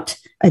trotted out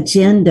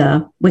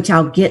agenda, which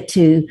I'll get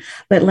to,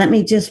 but let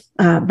me just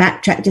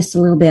backtrack just a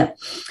little bit.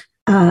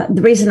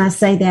 The reason I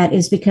say that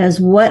is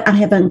because what I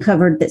have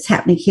uncovered that's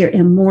happening here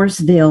in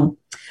Mooresville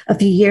a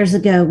few years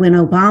ago when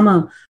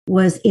Obama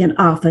was in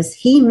office,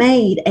 he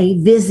made a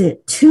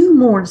visit to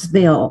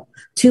Mooresville,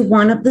 to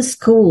one of the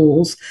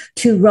schools,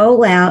 to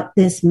roll out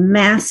this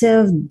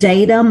massive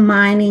data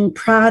mining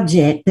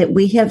project that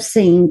we have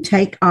seen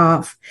take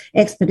off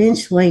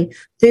exponentially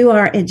through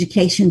our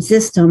education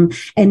system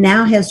and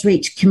now has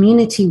reached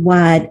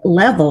community-wide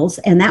levels.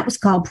 And that was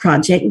called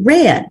Project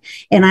Red.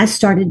 And I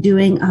started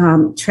doing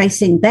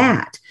tracing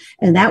that.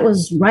 And that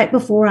was right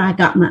before I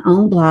got my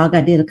own blog. I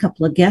did a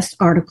couple of guest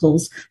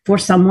articles for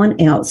someone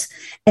else.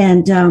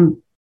 And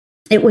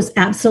it was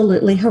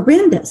absolutely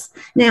horrendous.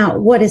 Now,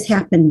 what has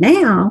happened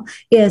now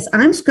is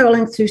I'm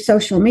scrolling through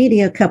social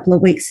media a couple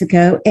of weeks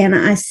ago, and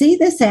I see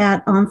this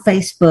ad on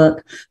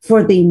Facebook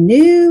for the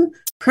new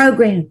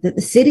program that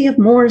the city of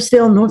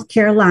Mooresville, North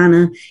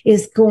Carolina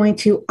is going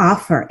to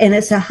offer. And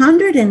it's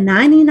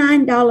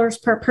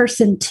 $199 per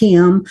person,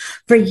 Tim,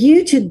 for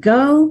you to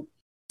go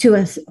to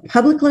a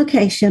public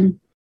location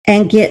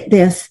and get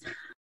this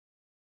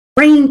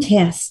brain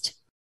test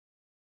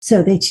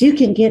so that you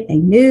can get a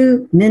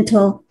new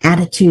mental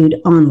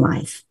attitude on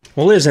life.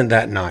 Well, isn't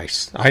that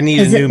nice? I need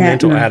a new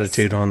mental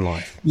attitude on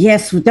life.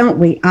 Yes, don't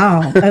we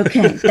all?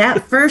 Okay,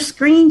 that first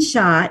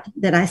screenshot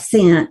that I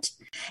sent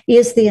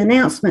is the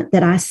announcement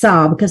that I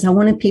saw because I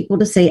wanted people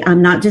to see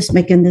I'm not just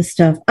making this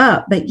stuff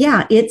up, but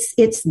yeah,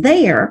 it's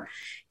there.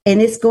 And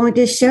it's going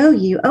to show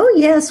you, oh,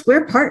 yes,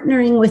 we're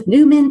partnering with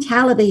New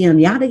Mentality and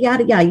yada,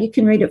 yada, yada. You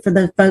can read it for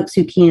the folks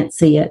who can't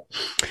see it.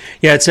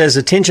 Yeah, it says,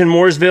 attention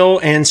Mooresville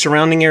and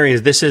surrounding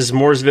areas. This is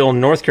Mooresville,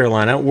 North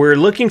Carolina. We're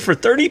looking for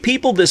 30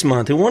 people this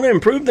month who want to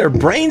improve their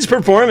brain's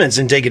performance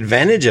and take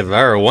advantage of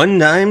our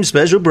one-time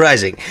special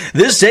pricing.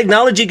 This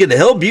technology can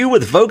help you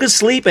with focus,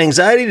 sleep,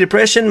 anxiety,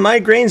 depression,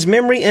 migraines,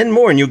 memory, and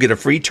more. And you'll get a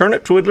free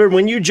turnip twiddler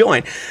when you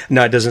join.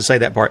 No, it doesn't say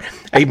that part.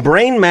 A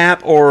brain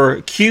map,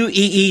 or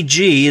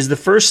QEEG, is the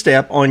first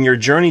step on your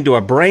journey to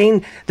a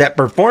brain that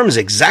performs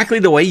exactly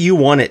the way you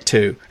want it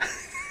to.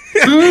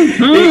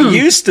 It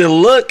used to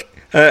look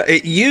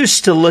It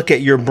used to look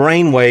at your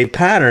brainwave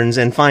patterns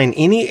and find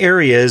any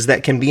areas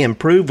that can be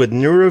improved with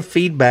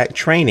neurofeedback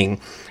training.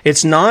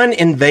 It's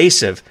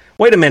non-invasive.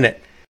 Wait a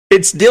minute.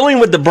 It's dealing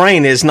with the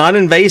brain. It's not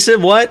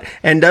invasive, what?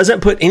 And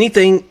doesn't put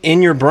anything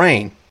in your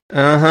brain.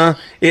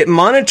 It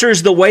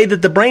monitors the way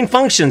that the brain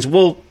functions.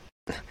 Well,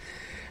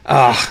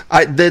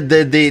 the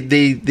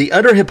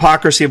utter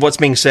hypocrisy of what's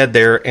being said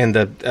there, and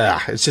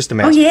it's just a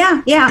mess. Oh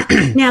yeah.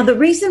 Now the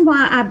reason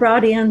why I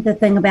brought in the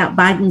thing about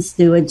Biden's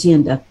new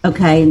agenda,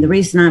 okay, and the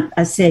reason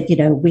I said,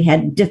 we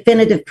had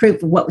definitive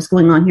proof of what was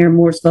going on here in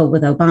Mooresville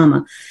with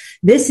Obama.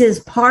 This is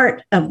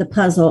part of the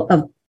puzzle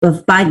of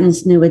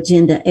Biden's new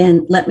agenda.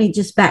 And let me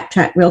just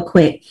backtrack real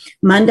quick.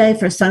 Monday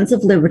for Sons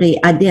of Liberty,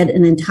 I did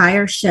an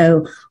entire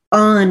show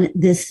on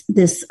this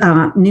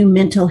new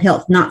mental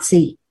health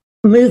Nazi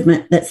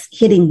movement that's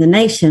hitting the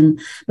nation.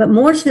 But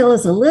Mooresville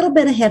is a little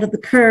bit ahead of the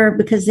curve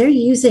because they're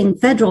using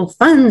federal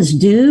funds,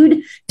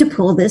 dude, to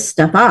pull this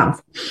stuff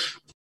off.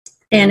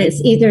 And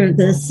it's either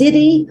the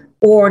city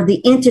or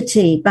the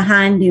entity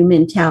behind New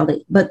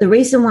Mentality. But the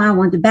reason why I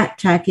wanted to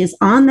backtrack is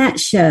on that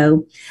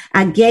show,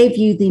 I gave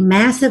you the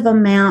massive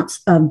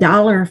amounts of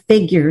dollar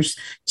figures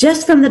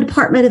just from the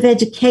Department of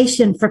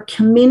Education for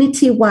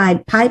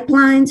community-wide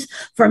pipelines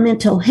for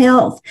mental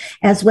health,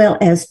 as well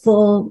as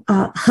full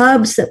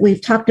hubs that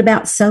we've talked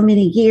about so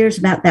many years,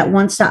 about that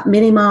one-stop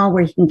mini mall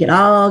where you can get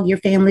all your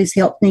family's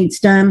health needs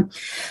done.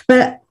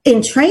 But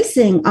in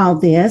tracing all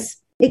this,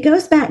 it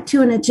goes back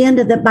to an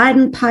agenda that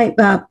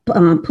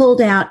Biden pulled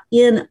out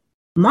in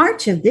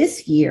March of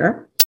this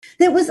year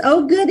that was,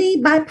 oh goody,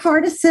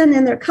 bipartisan,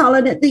 and they're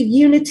calling it the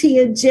Unity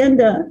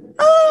Agenda.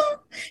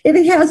 And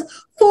it has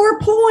 4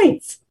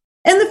 points.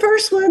 And the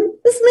first one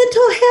is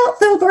mental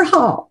health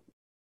overhaul.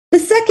 The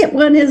second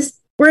one is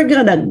we're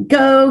going to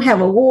go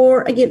have a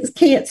war against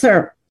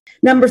cancer.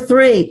 Number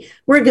 3,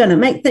 we're going to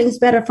make things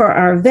better for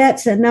our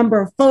vets. And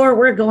number 4,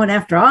 we're going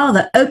after all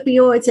the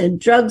opioids and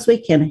drugs we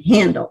can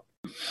handle.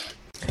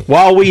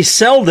 While we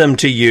sell them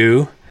to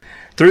you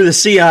through the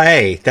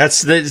CIA.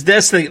 That's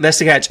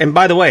the catch. And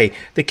by the way,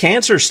 the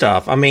cancer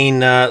stuff. I mean,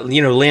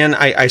 Lynn,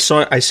 I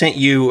sent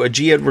you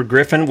G. Edward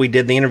Griffin. We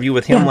did the interview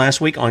with him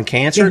last week on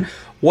cancer. Yeah.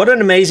 What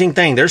an amazing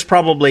thing. There's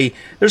probably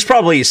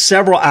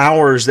several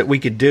hours that we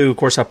could do. Of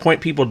course, I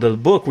point people to the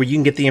book where you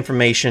can get the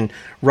information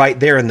right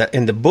there.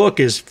 And the book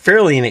is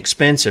fairly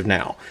inexpensive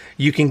now.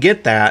 You can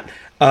get that.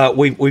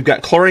 We've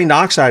got chlorine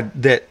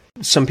dioxide that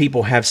some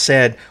people have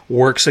said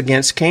works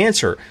against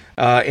cancer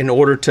in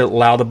order to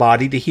allow the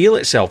body to heal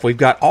itself. We've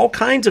got all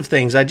kinds of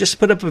things. I just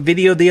put up a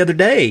video the other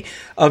day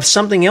of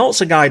something else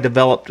a guy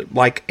developed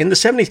like in the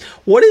 70s.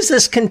 What is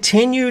this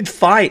continued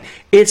fight?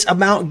 It's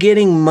about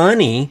getting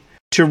money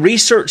to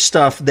research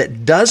stuff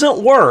that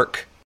doesn't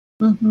work,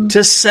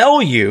 to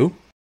sell you,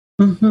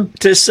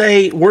 to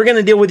say, we're going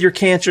to deal with your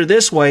cancer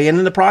this way. And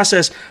in the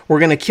process, we're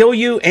going to kill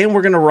you and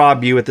we're going to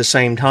rob you at the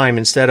same time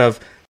instead of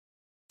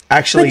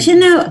actually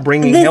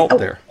bringing help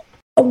there.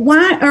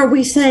 Why are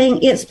we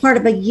saying it's part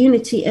of a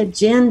unity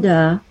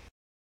agenda?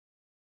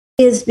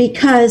 Is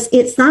because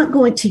it's not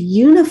going to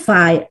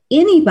unify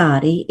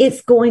anybody.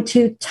 It's going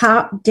to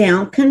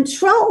top-down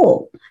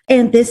control.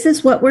 And this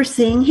is what we're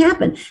seeing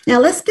happen. Now,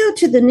 let's go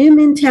to the New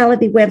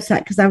Mentality website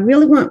because I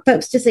really want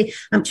folks to see.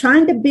 I'm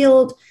trying to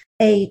build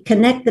a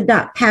connect the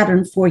dot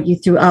pattern for you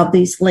through all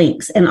these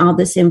links and all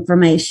this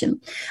information.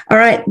 All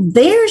right,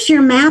 there's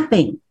your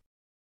mapping.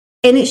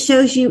 And it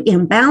shows you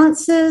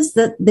imbalances.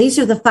 These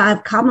are the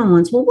 5 common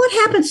ones. Well, what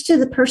happens to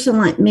the person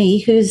like me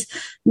who's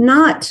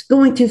not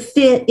going to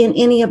fit in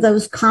any of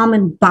those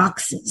common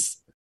boxes?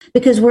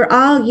 Because we're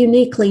all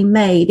uniquely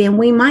made, and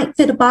we might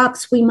fit a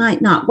box, we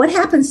might not. What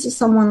happens to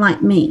someone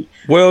like me?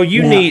 Well,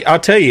 you need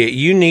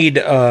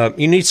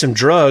some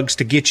drugs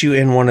to get you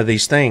in one of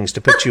these things,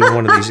 to put you in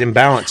one of these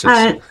imbalances.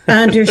 I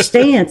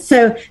understand.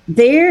 So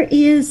there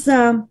is...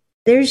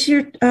 there's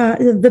your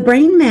the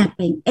brain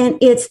mapping, and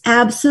it's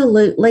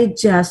absolutely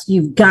just,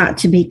 you've got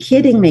to be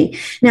kidding me.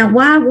 Now,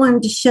 why I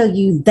wanted to show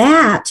you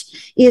that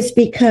is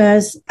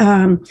because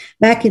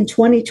back in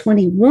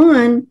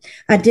 2021,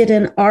 I did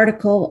an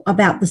article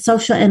about the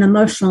social and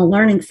emotional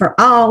learning for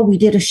all. We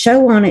did a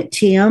show on it,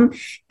 Tim,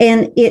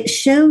 and it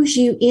shows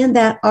you in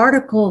that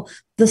article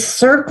the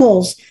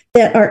circles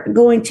that are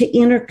going to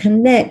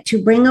interconnect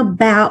to bring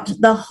about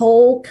the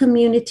whole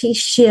community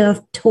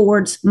shift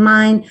towards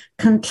mind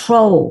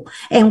control.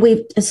 And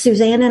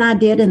Suzanne and I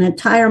did an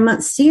entire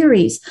month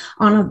series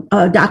on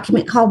a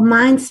document called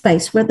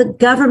Mindspace, where the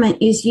government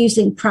is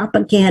using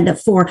propaganda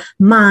for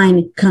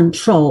mind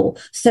control.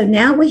 So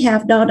now we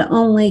have not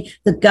only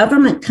the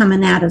government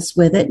coming at us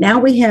with it, now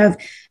we have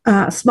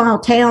small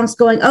towns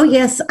going, oh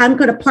yes, I'm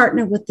going to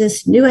partner with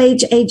this new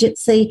age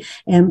agency,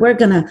 and we're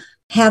going to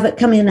have it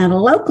come in at a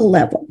local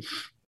level.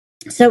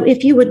 So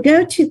if you would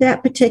go to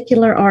that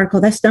particular article,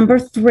 that's number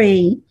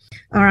 3,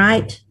 all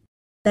right?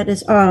 That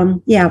is,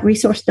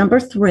 resource number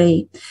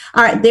 3.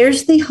 All right,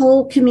 there's the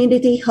whole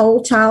community,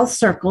 whole child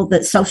circle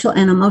that Social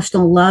and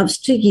Emotional loves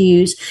to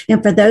use.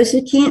 And for those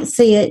who can't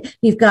see it,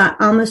 you've got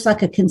almost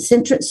like a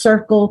concentric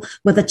circle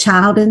with a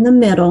child in the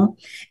middle.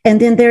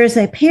 And then there is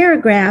a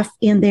paragraph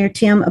in there,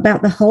 Tim,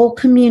 about the whole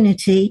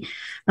community.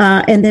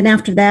 And then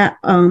after that,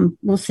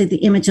 we'll see the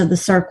image of the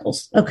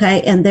circles.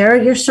 Okay. And there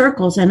are your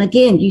circles. And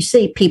again, you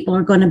see people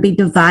are going to be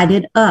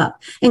divided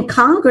up. And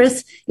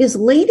Congress is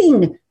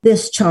leading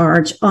this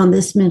charge on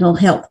this mental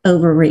health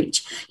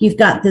overreach. You've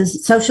got the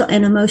social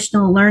and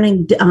emotional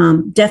learning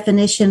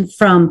definition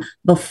from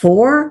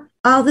before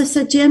all this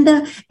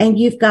agenda, and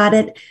you've got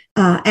it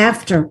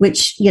after,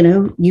 which,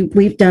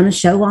 we've done a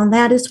show on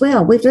that as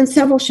well. We've done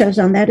several shows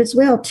on that as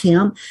well,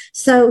 Tim.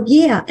 So,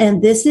 yeah,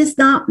 and this is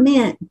not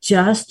meant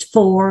just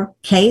for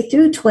K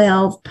through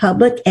 12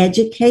 public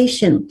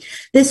education.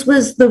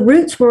 The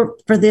roots for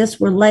this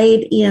were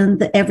laid in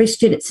the Every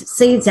Student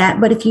Succeeds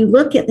Act. But if you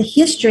look at the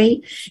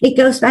history, it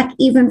goes back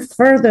even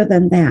further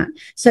than that.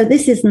 So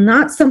this is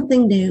not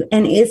something new,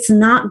 and it's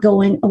not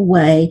going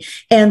away.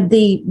 And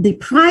the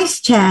price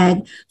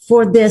tag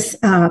for this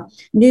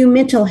new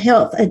mental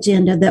health agenda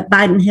that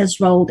Biden has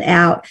rolled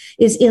out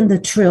is in the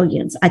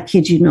trillions. I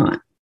kid you not.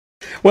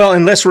 Well,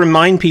 and let's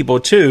remind people,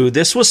 too,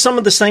 this was some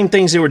of the same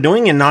things they were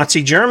doing in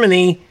Nazi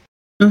Germany,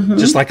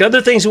 just like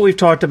other things that we've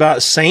talked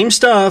about, same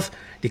stuff,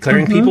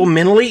 declaring people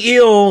mentally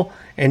ill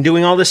and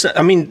doing all this.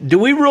 I mean, do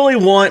we really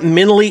want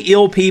mentally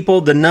ill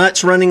people, the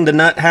nuts running the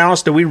nut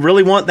house? Do we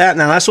really want that?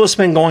 Now, that's what's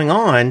been going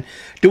on.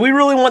 Do we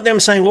really want them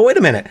saying, well, wait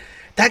a minute,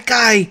 that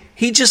guy,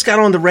 he just got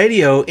on the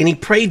radio and he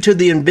prayed to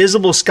the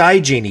invisible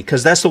sky genie,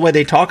 because that's the way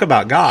they talk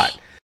about God.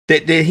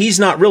 That he's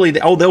not really,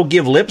 they'll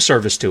give lip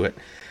service to it.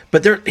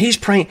 But he's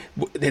praying.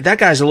 That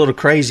guy's a little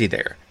crazy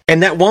there.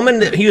 And that woman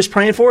that he was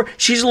praying for,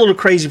 she's a little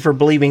crazy for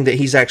believing that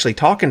he's actually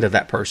talking to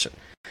that person.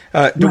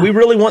 Do we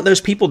really want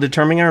those people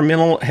determining our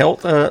mental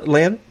health,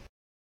 Lynn?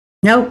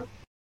 Nope.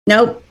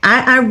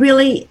 I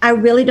really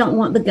don't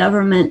want the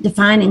government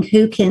defining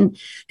who can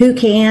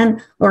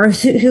or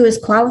who is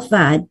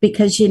qualified,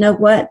 because you know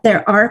what?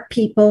 There are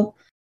people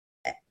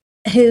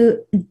who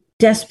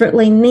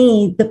desperately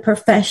need the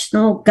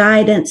professional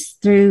guidance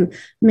through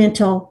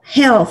mental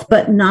health,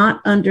 but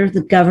not under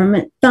the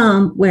government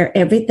thumb where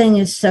everything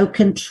is so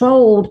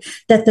controlled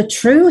that the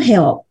true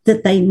help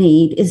that they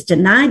need is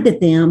denied to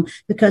them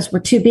because we're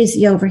too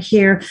busy over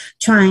here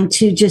trying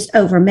to just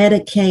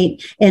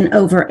over-medicate and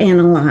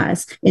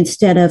over-analyze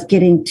instead of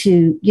getting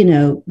to,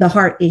 the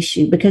heart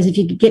issue. Because if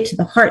you could get to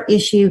the heart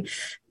issue,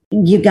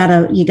 you got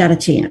a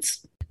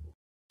chance.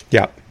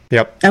 Yep.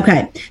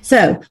 Okay.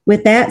 So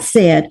with that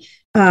said,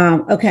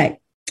 in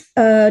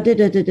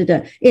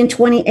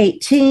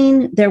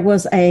 2018, there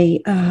was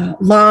a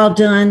law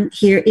done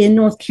here in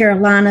North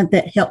Carolina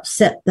that helped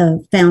set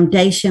the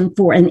foundation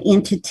for an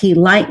entity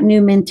like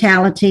New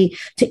Mentality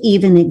to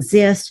even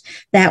exist.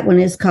 That one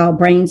is called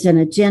Brains and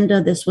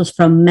Agenda. This was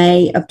from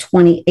May of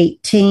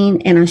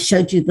 2018. And I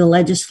showed you the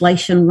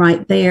legislation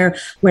right there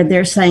where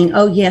they're saying,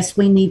 oh, yes,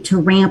 we need to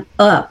ramp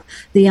up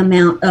the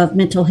amount of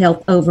mental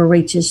health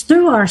overreaches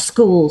through our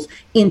schools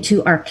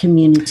into our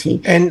community.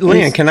 And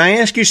Lynn, can I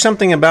ask you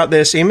something about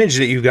this image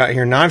that you've got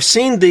here? Now, I've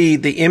seen the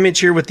image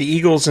here with the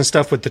eagles and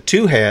stuff with the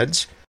two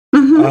heads.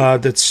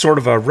 That's sort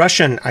of a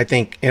Russian, I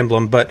think,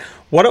 emblem. But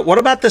what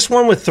about this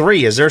one with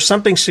three? Is there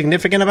something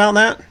significant about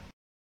that?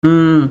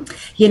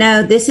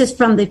 This is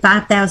from the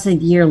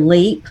 5,000-year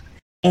leap.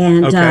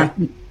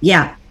 And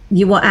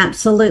you will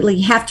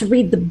absolutely have to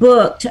read the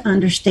book to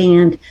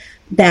understand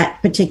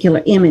that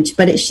particular image.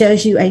 But it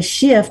shows you a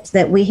shift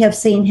that we have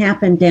seen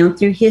happen down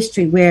through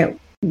history where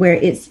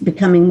it's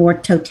becoming more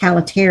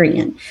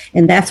totalitarian.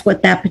 And that's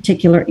what that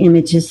particular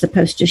image is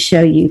supposed to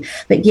show you.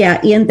 But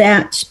yeah, in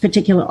that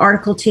particular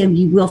article, Tim,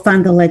 you will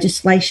find the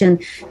legislation.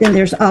 Then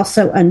there's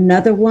also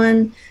another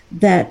one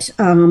that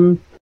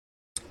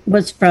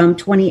was from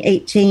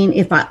 2018,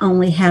 If I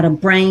Only Had a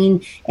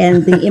Brain.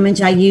 And the image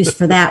I used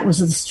for that was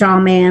the straw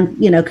man,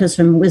 because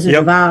from Wizard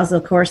of Oz,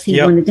 of course, he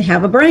wanted to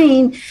have a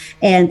brain.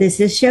 And this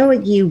is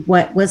showing you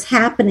what was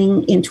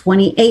happening in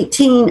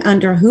 2018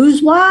 under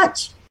whose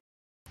watch?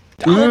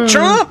 Donald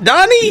Trump,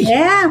 Donnie.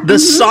 Yeah. The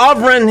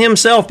sovereign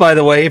himself, by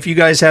the way, if you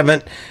guys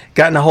haven't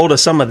gotten a hold of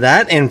some of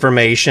that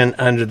information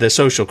under the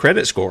social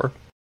credit score.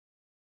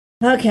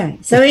 Okay,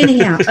 so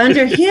anyhow,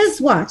 under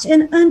his watch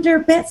and under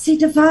Betsy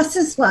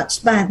DeVos's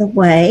watch, by the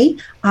way,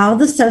 all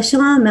the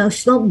social and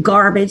emotional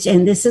garbage,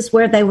 and this is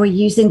where they were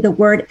using the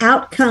word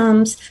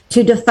outcomes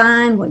to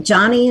define what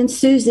Johnny and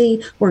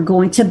Susie were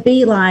going to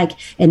be like.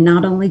 And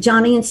not only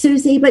Johnny and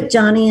Susie, but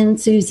Johnny and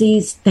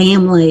Susie's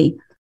family.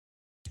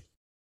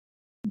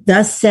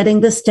 Thus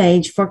setting the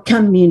stage for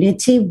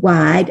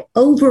community-wide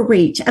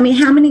overreach. I mean,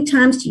 how many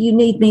times do you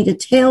need me to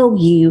tell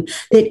you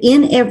that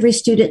in Every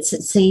Student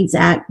Succeeds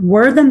Act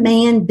were the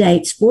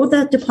mandates for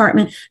the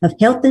Department of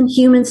Health and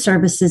Human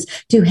Services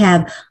to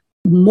have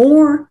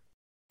more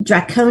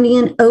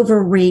draconian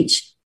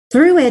overreach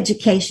through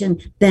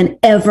education than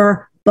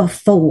ever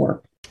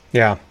before?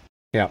 Yeah.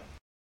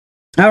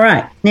 All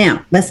right.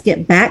 Now, let's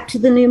get back to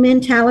the New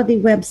Mentality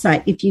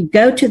website. If you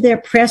go to their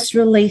press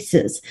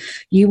releases,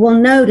 you will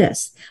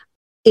notice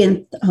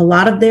in a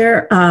lot of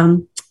their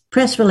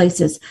press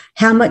releases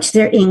how much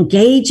they're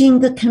engaging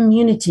the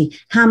community,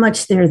 how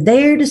much they're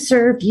there to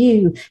serve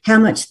you, how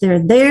much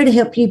they're there to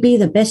help you be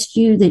the best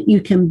you that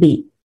you can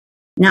be.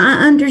 Now,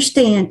 I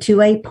understand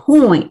to a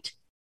point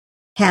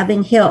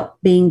having help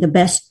being the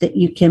best that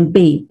you can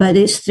be, but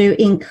it's through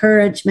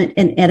encouragement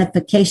and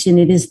edification.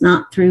 It is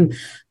not through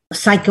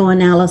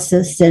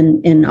psychoanalysis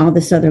and all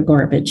this other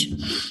garbage.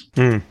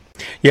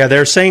 Yeah,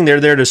 they're saying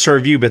they're there to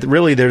serve you, but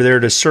really they're there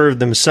to serve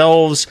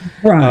themselves,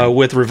 right,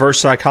 with reverse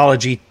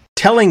psychology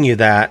telling you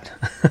that,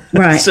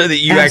 right, so that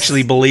you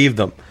actually believe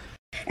them.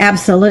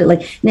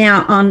 Absolutely.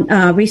 Now,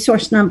 on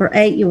resource number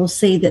 8, you will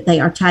see that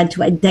they are tied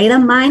to a data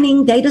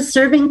mining, data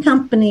serving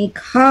company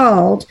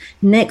called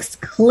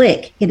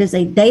NextClick. It is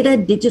a data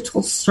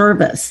digital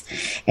service.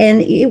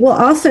 And it will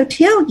also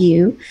tell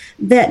you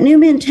that New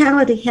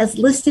Mentality has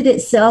listed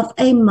itself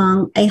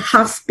among a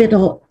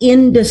hospital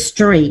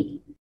industry.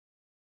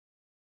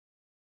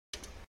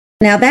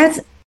 Now,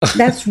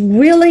 that's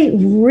really,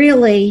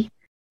 really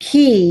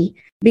key,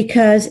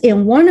 because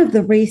in one of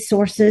the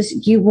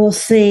resources, you will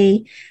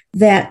see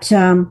that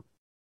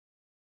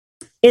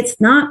it's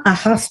not a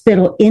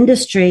hospital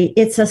industry,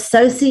 it's a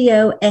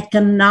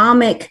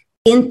socioeconomic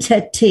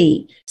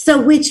entity. So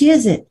which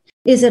is it?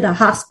 Is it a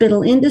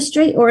hospital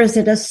industry or is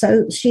it a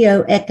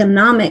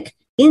socioeconomic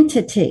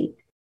entity?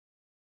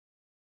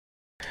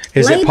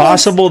 Is it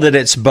possible that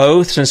it's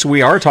both, since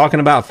we are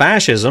talking about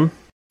fascism?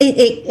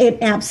 It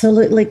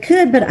absolutely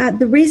could, but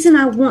the reason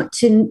I want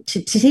to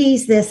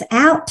tease this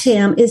out,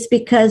 Tim, is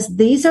because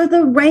these are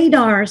the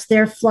radars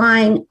they're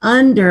flying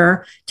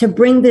under to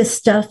bring this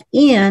stuff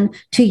in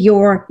to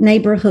your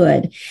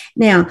neighborhood.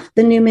 Now,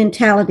 the New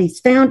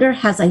Mentality's founder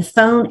has a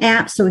phone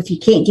app, so if you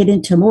can't get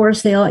into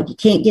Mooresville, if you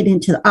can't get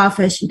into the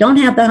office, you don't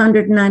have the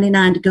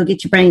 $199 to go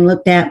get your brain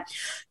looked at,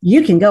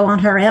 you can go on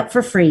her app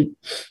for free.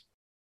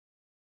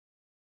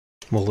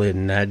 Well,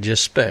 isn't that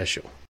just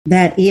special?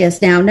 That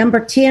is. Now,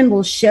 number 10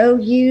 will show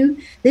you,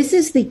 this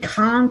is the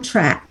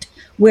contract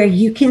where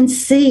you can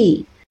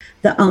see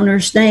the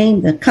owner's name,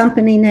 the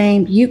company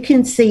name. You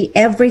can see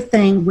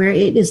everything where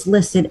it is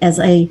listed as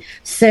a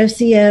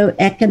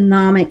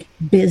socioeconomic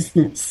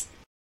business.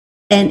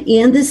 And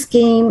in the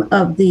scheme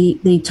of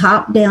the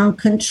top-down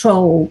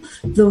control,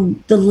 the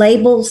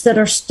labels that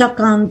are stuck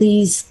on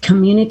these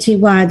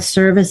community-wide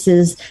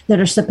services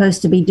that are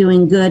supposed to be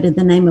doing good in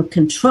the name of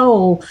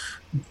control,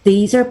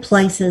 these are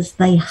places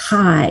they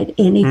hide.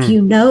 And if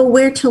you know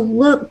where to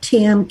look,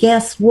 Tim,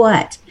 guess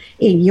what?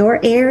 In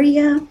your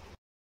area,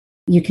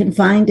 you can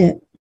find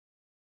it.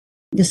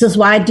 This is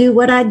why I do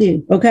what I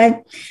do,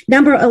 okay?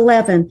 Number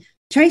 11,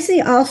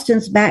 Tracy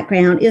Alston's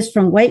background is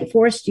from Wake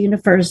Forest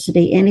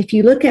University. And if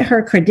you look at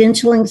her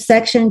credentialing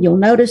section, you'll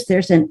notice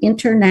there's an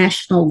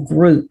international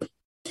group.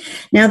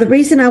 Now, the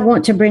reason I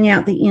want to bring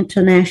out the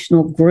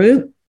international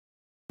group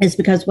is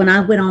because when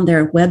I went on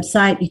their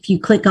website, if you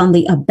click on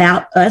the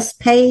About Us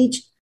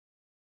page,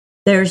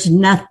 there's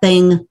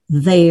nothing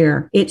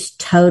there. It's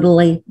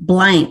totally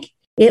blank.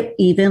 It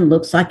even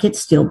looks like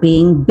it's still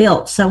being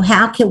built. So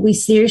how can we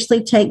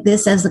seriously take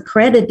this as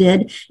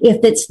accredited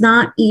if it's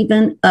not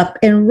even up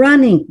and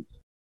running?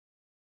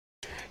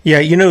 Yeah,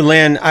 you know,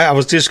 Lynn, I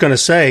was just going to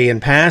say in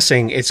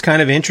passing, it's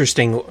kind of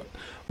interesting.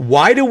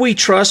 Why do we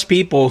trust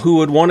people who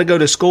would want to go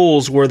to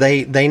schools where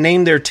they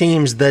name their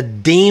teams the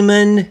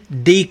Demon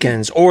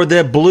Deacons or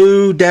the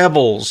Blue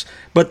Devils,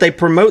 but they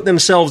promote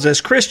themselves as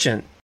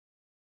Christian?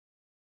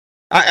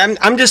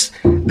 I'm just,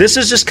 this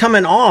is just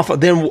coming off.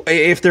 Then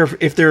if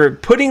they're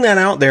putting that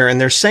out there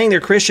and they're saying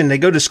they're Christian, they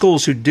go to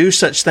schools who do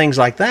such things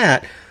like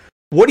that.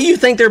 What do you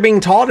think they're being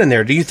taught in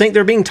there? Do you think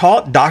they're being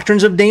taught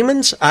doctrines of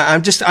demons?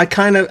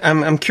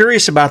 I'm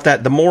curious about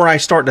that. The more I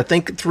start to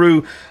think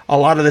through a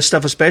lot of this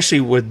stuff, especially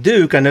with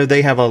Duke, I know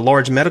they have a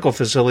large medical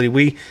facility.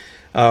 We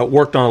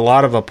worked on a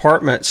lot of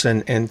apartments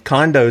and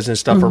condos and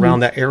stuff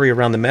around that area,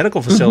 around the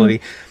medical facility.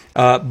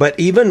 But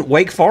even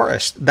Wake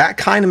Forest, that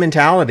kind of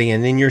mentality.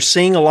 And then you're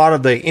seeing a lot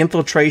of the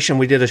infiltration.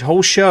 We did a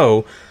whole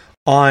show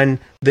on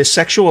the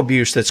sexual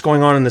abuse that's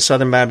going on in the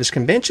Southern Baptist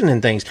Convention and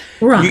things.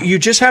 Right. You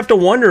just have to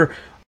wonder,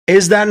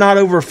 is that not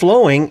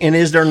overflowing, and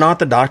is there not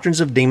the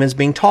doctrines of demons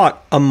being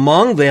taught?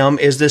 Among them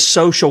is this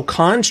social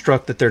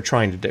construct that they're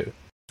trying to do.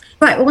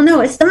 Right. Well, no,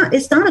 it's not.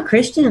 It's not a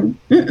Christian.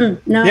 No,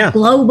 yeah.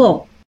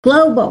 Global.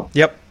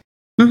 Yep.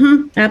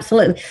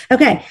 Absolutely.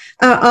 Okay.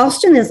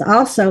 Alston is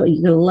also,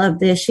 you'll love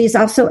this, she's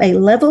also a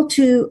level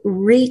 2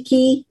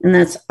 Reiki, and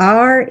that's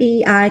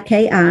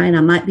Reiki, and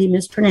I might be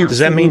mispronouncing. Does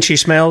that mean she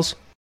smells?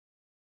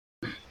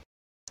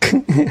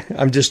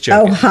 I'm just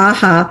joking. Oh,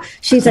 ha.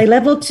 She's a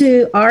level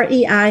 2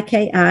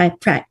 Reiki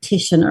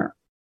practitioner.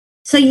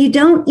 So you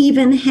don't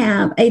even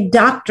have a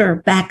doctor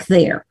back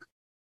there.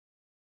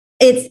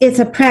 It's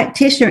a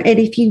practitioner. And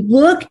if you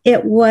look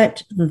at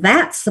what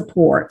that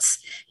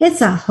supports, it's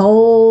a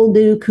whole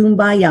new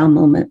kumbaya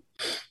moment.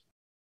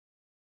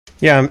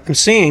 Yeah, I'm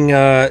seeing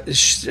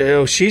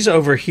she's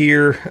over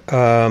here.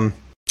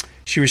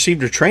 She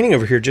received her training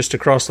over here just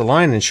across the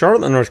line in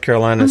Charlotte, North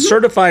Carolina.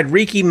 Certified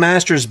Reiki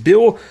Masters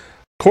Bill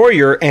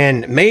Courier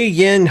and Mei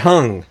Yin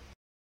Hung.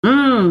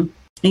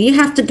 You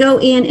have to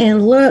go in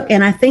and look,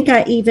 and I think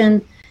I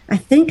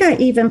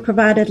even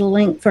provided a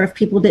link for if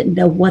people didn't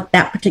know what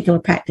that particular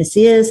practice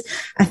is.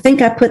 I think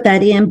I put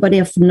that in, but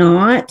if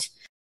not,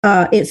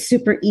 it's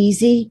super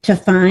easy to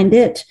find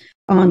it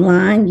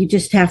online. You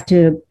just have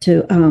to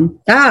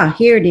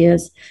here it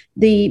is.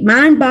 The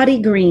Mind Body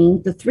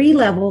Green, the 3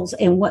 levels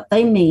and what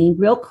they mean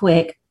real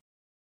quick.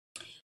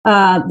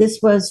 This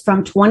was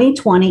from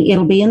 2020.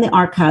 It'll be in the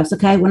archives.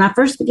 Okay. When I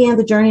first began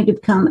the journey to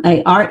become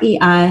a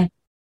REIKI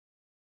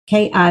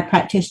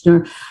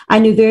practitioner, I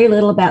knew very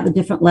little about the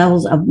different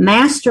levels of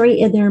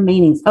mastery and their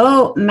meanings.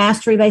 Oh,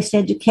 mastery-based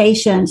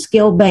education,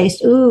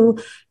 skill-based,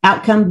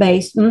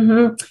 outcome-based.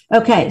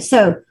 Okay,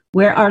 so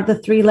where are the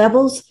 3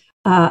 levels?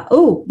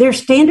 They're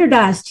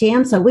standardized,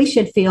 Tim, so we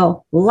should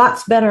feel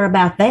lots better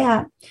about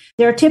that.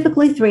 There are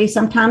typically 3,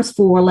 sometimes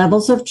 4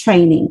 levels of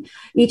training.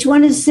 Each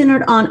one is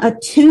centered on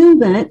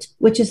attunement,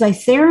 which is a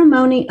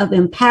ceremony of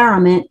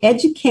empowerment,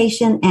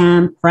 education,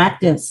 and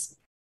practice.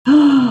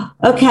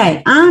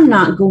 Okay, I'm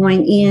not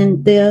going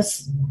in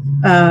this,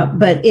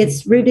 but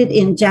it's rooted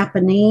in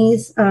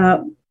Japanese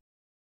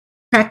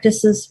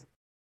practices.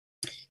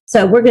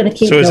 So we're going to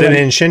keep going. So is it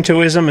in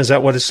Shintoism? Is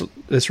that what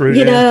it's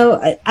rooted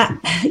in?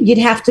 You'd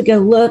have to go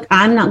look.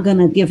 I'm not going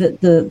to give it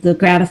the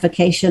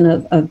gratification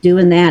of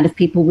doing that. If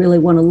people really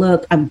want to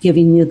look, I'm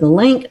giving you the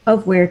link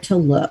of where to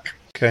look.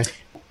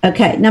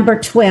 Okay, number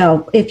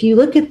 12. If you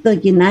look at the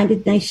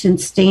United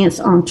Nations stance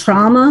on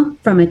trauma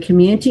from a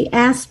community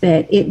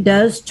aspect, it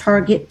does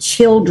target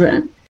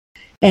children.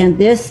 And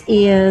this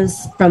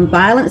is from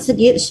Violence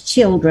Against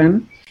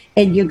Children.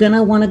 And you're going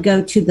to want to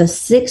go to the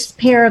 6th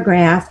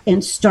paragraph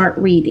and start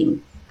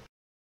reading.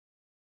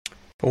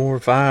 4,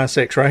 5,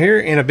 6, right here.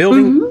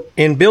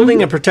 In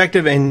building a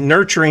protective and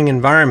nurturing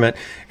environment,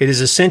 it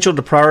is essential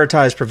to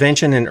prioritize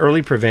prevention and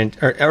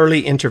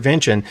early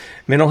intervention.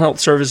 Mental health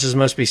services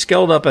must be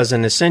scaled up as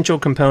an essential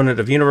component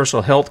of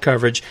universal health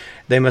coverage.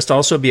 They must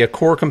also be a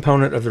core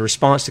component of the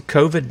response to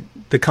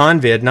the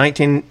COVID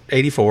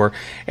 1984,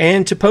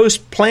 and to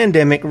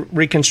post-pandemic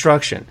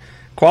reconstruction.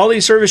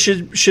 Quality service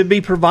should be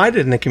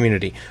provided in the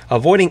community,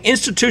 avoiding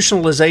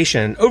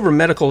institutionalization and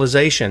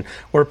over-medicalization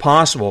where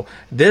possible.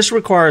 This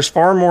requires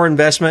far more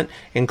investment,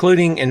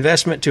 including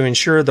investment to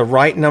ensure the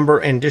right number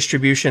and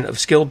distribution of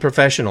skilled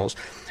professionals.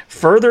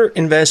 Further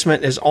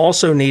investment is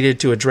also needed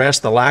to address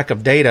the lack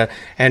of data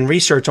and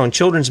research on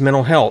children's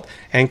mental health,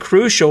 and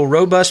crucial,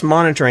 robust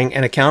monitoring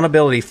and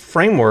accountability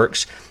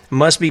frameworks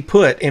must be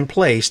put in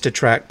place to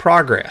track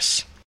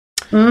progress.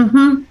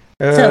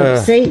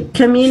 So, see,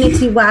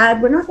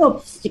 community-wide, we're not going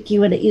to stick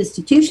you in an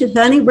institution,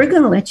 honey. We're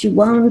going to let you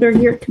wander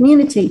your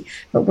community,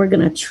 but we're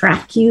going to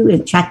track you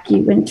and track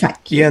you and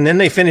track you. Yeah, and then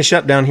they finish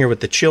up down here with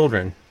the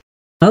children.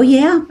 Oh,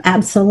 yeah,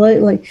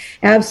 absolutely.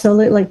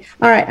 Absolutely.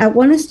 All right, I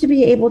want us to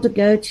be able to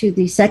go to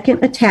the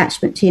second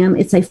attachment, Tim.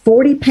 It's a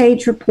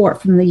 40-page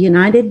report from the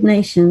United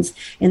Nations,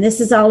 and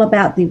this is all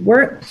about the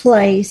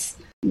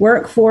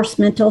workforce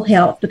mental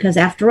health, because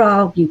after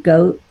all, you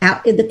go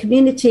out in the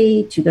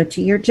community to go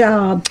to your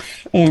job,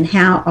 and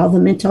how all the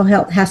mental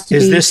health has to be.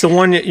 Is this the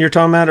one that you're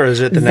talking about, or is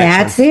it the next one?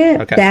 That's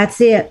it. Okay.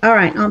 That's it. All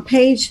right. On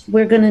page,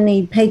 we're going to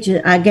need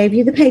pages. I gave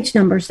you the page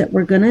numbers that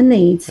we're going to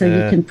need, so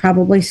you can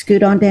probably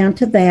scoot on down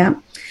to that.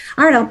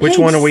 All right. On which page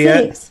one are we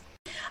 6,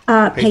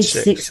 at? Page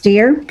 6,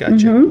 dear.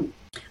 Gotcha.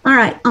 All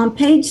right, on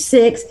page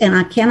 6, and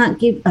I cannot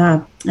give,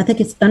 I think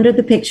it's under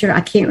the picture,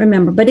 I can't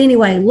remember. But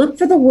anyway, look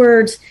for the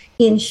words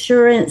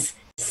insurance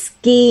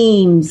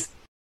schemes.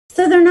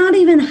 So they're not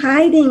even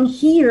hiding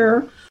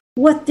here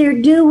what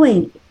they're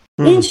doing.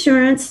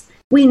 Insurance,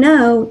 we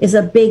know, is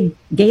a big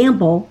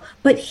gamble,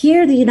 but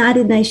here the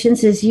United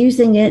Nations is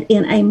using it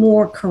in a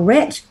more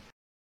correct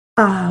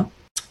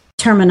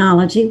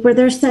terminology, where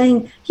they're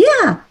saying,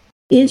 yeah,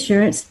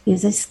 insurance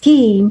is a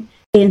scheme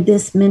in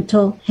this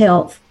mental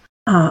health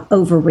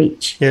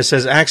overreach. Yeah, it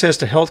says access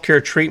to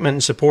healthcare treatment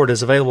and support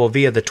is available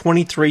via the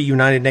 23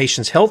 United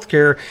Nations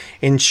healthcare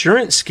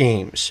insurance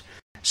schemes.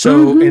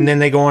 So, and then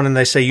they go on and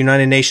they say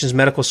United Nations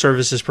medical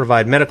services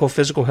provide medical,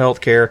 physical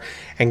health care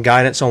and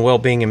guidance on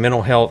well-being and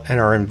mental health, and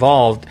are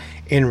involved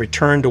in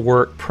return to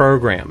work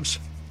programs.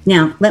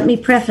 Now, let me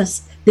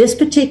preface, this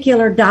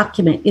particular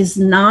document is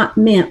not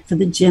meant for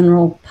the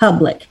general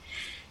public.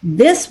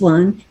 This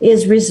one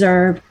is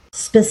reserved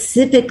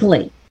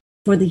specifically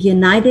for the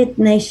United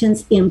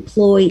Nations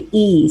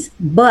employees.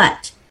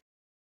 But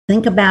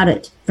think about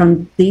it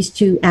from these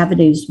 2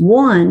 avenues.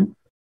 One,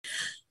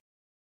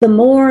 the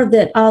more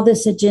that all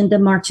this agenda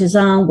marches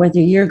on,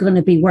 whether you're going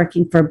to be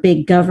working for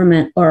big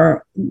government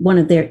or one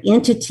of their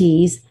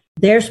entities,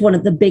 there's one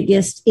of the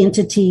biggest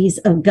entities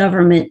of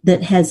government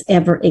that has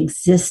ever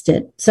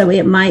existed. So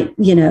it might,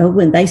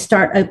 when they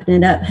start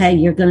opening up, hey,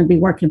 you're going to be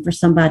working for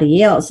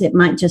somebody else, it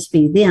might just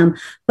be them.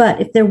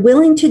 But if they're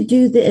willing to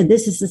do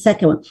this is the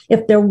second one,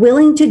 if they're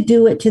willing to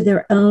do it to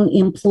their own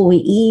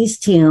employees,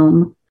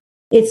 Tim,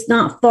 it's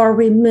not far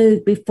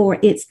removed before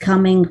it's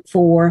coming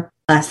for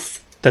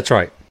us. That's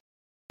right.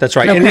 That's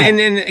right. Okay.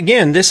 And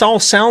again, this all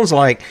sounds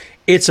like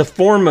it's a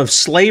form of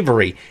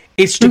slavery.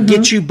 It's to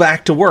get you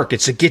back to work.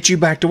 It's to get you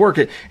back to work.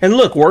 And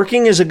look,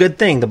 working is a good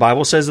thing. The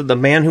Bible says that the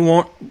man who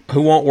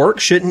won't work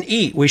shouldn't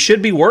eat. We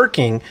should be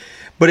working,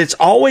 but it's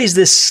always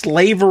this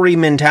slavery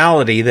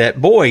mentality that,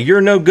 boy,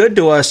 you're no good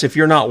to us if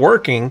you're not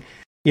working.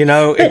 You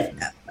know.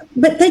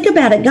 But think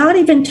about it. God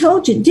even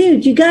told you,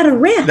 dude, you got to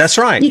rest. That's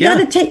right. You got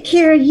to take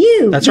care of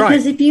you. That's right.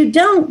 Because if you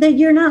don't, then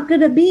you're not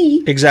going to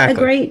be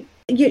exactly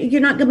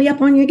you're not going to be up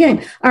on your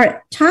game. All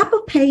right. Top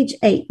of page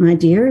 8, my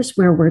dear, is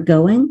where we're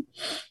going.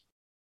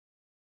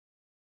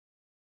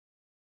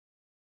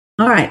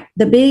 All right.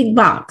 The big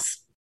box.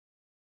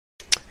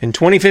 In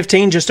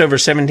 2015, just over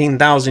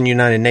 17,000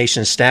 United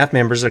Nations staff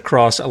members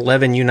across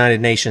 11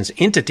 United Nations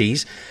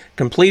entities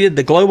completed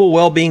the Global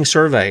Wellbeing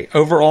Survey.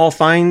 Overall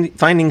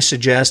findings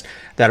suggest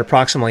that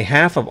approximately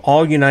half of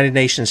all United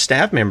Nations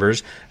staff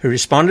members who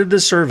responded to the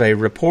survey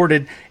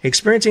reported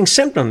experiencing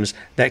symptoms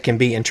that can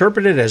be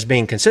interpreted as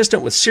being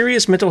consistent with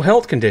serious mental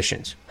health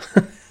conditions.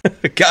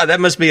 God,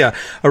 that must be a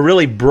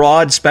really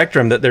broad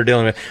spectrum that they're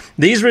dealing with.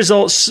 These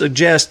results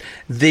suggest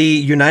the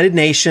United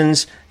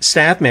Nations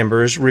staff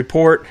members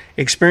report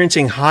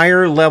experiencing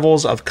higher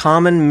levels of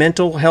common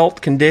mental health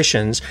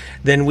conditions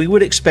than we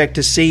would expect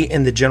to see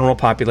in the general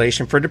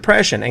population for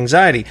depression,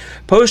 anxiety,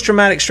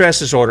 post-traumatic stress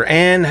disorder,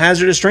 and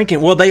hazardous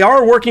drinking. Well, they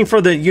are working for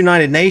the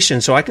United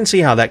Nations, so I can see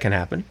how that can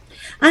happen.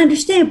 I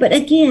understand, but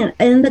again,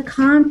 in the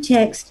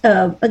context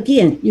of,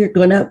 again, you're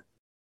going to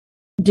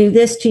do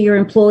this to your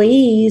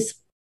employees.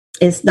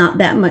 It's not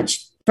that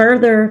much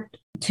further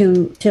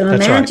to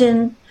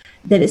imagine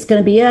that it's going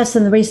to be us.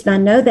 And the reason I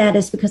know that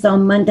is because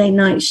on Monday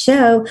night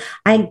show,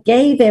 I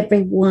gave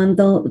everyone in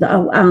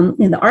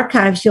the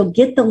archives, you'll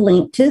get the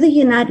link to the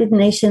United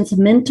Nations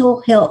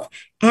Mental Health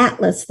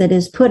Atlas that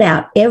is put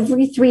out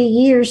every 3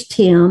 years,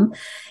 Tim.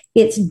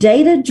 It's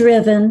data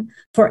driven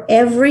for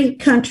every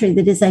country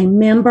that is a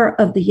member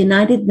of the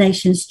United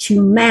Nations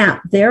to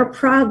map their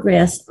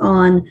progress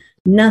on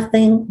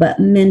nothing but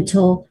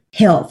mental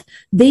health.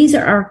 These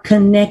are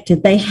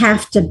connected. They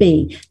have to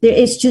be.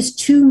 It's just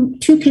too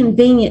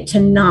convenient to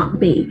not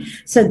be.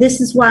 So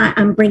this is why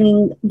I'm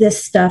bringing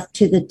this stuff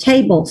to the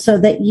table so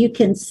that you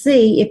can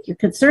see if you're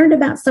concerned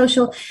about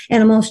social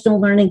and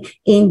emotional learning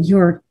in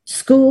your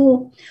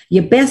school,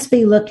 you best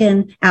be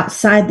looking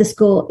outside the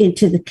school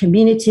into the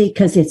community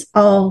because it's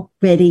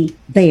already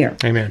there.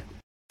 Amen.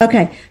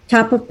 Okay.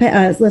 Top of,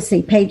 let's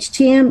see, page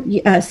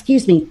 10,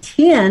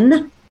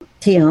 10,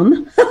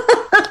 Tim.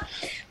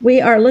 We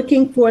are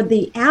looking for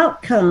the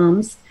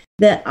outcomes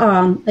that,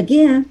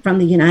 again, from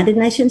the United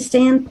Nations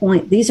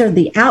standpoint, these are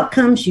the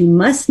outcomes you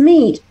must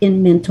meet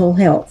in mental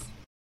health.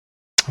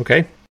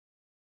 Okay.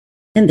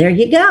 And there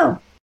you go.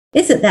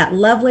 Isn't that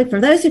lovely? For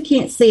those who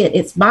can't see it,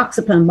 it's box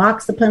upon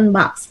box upon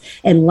box,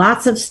 and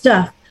lots of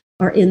stuff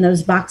are in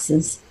those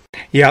boxes.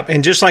 Yeah,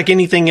 and just like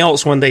anything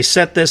else, when they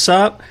set this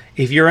up,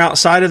 if you're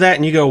outside of that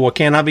and you go, well,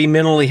 can I be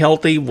mentally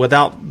healthy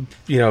without,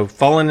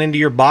 falling into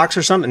your box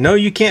or something? No,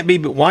 you can't be.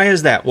 But why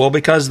is that? Well,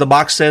 because the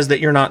box says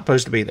that you're not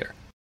supposed to be there.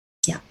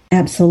 Yeah,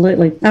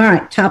 absolutely. All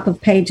right, top of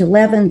page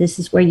 11. This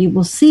is where you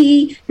will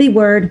see the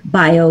word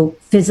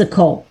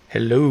biophysical.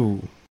 Hello.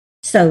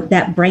 So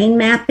that brain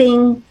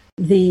mapping,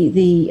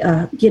 the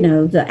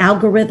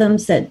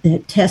algorithms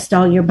that test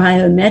all your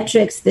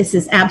biometrics, this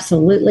is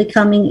absolutely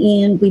coming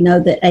in. We know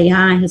that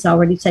AI has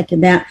already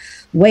taken that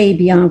way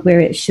beyond where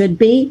it should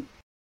be.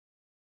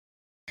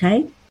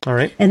 Okay. All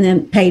right. And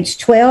then page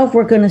 12,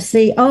 we're going to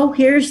see,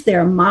 here's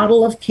their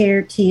model of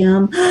care,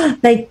 Tim.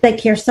 They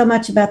care so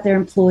much about their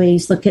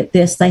employees. Look at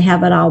this. They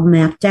have it all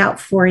mapped out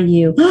for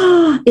you.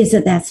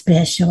 Isn't that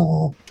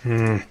special?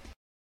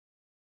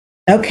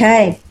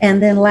 Okay.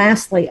 And then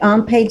lastly,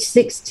 on page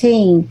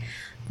 16,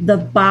 the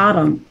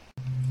bottom.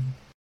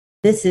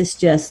 This is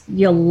just,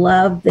 you'll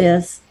love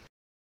this.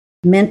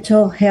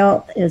 Mental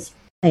health is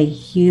a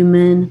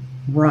human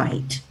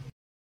right.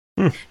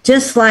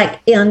 Just like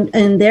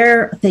in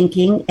their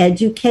thinking,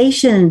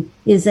 education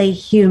is a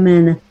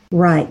human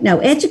right. No,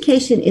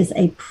 education is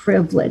a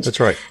privilege. That's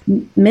right.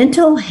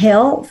 Mental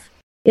health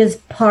is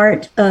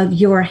part of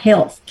your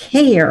health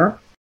care,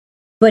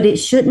 but it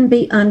shouldn't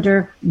be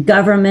under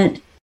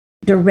government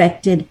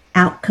directed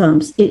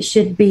outcomes. It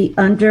should be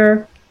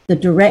under the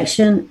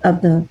direction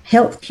of the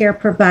healthcare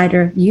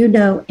provider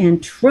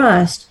and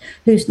trust,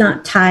 who's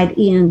not tied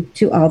in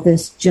to all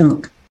this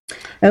junk.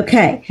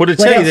 Okay. Well, to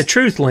tell you the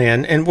truth,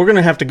 Lynn, and we're going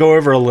to have to go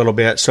over a little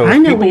bit. So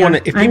if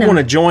people want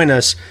to join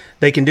us,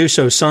 they can do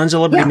so.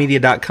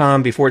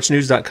 sonsoflibertymedia.com,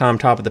 beforeitsnews.com,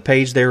 top of the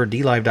page there, or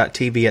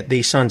dlive.tv at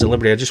the Sons of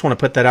Liberty. I just want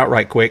to put that out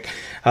right quick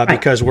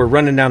because we're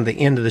running down to the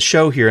end of the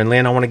show here. And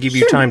Lynn, I want to give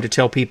you time to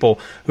tell people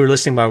who are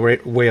listening by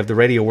way of the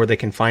radio where they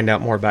can find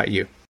out more about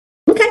you.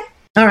 Okay.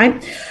 All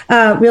right.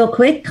 Real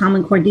quick,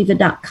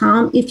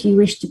 commoncorediva.com. If you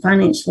wish to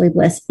financially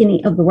bless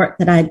any of the work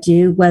that I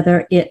do,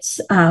 whether it's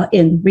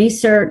in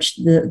research,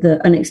 the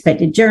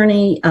unexpected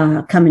journey,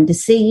 coming to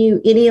see you,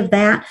 any of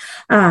that,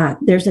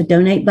 there's a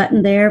donate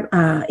button there.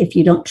 If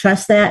you don't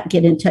trust that,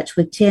 get in touch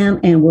with Tim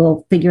and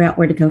we'll figure out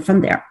where to go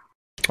from there.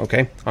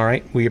 Okay. All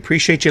right. We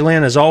appreciate you,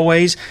 Lynn, as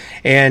always.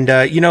 And,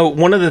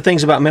 one of the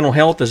things about mental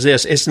health is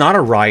this. It's not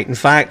a right. In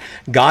fact,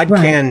 God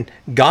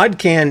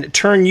can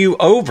turn you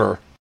over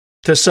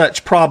to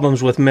such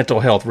problems with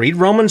mental health. Read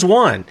Romans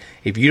 1.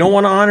 If you don't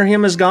want to honor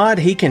him as God,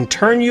 he can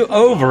turn you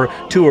over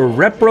to a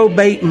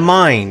reprobate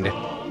mind.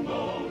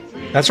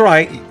 That's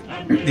right.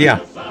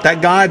 Yeah.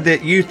 That God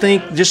that you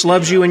think just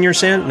loves you in your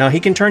sin, no,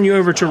 he can turn you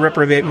over to a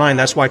reprobate mind.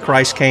 That's why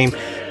Christ came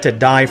to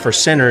die for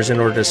sinners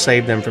in order to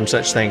save them from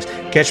such things.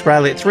 Catch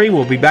Bradley at 3.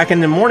 We'll be back in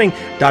the morning.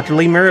 Dr.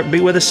 Lee Merritt be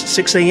with us at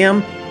 6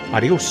 a.m.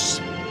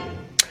 Adios.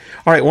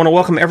 All right, I want to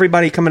welcome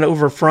everybody coming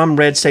over from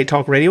Red State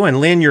Talk Radio. And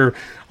Lynn, you're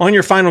on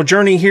your final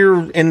journey here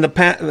in the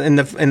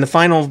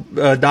final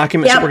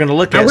documents that we're going to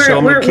look at. So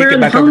I'm going to kick it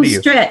back over to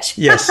you. Stretch.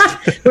 Yes.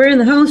 We're in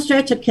the home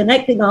stretch of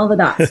connecting all the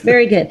dots.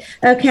 Very good.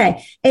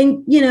 Okay.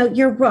 And,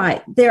 you're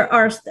right. There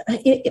are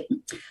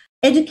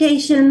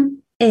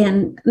education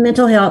and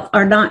mental health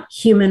are not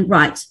human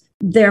rights.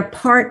 They're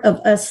part of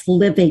us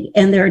living,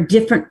 and there are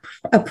different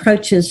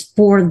approaches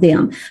for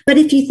them. But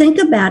if you think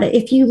about it,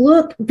 if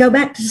you go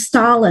back to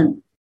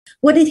Stalin,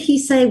 what did he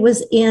say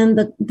was in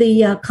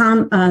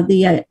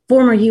the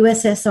former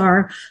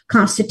USSR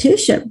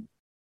Constitution?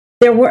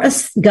 There were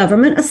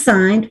government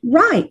assigned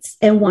rights,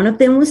 and one of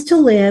them was to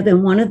live,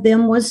 and one of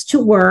them was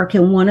to work,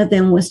 and one of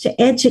them was to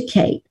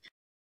educate.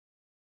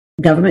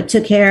 Government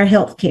took care of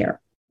health care.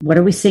 What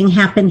are we seeing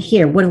happen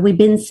here? What have we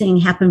been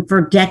seeing happen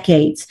for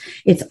decades?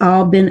 It's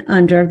all been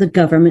under the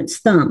government's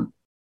thumb.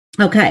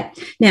 Okay,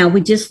 now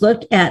we just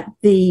looked at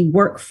the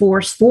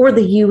workforce for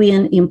the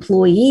UN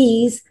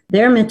employees,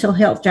 their mental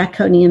health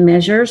draconian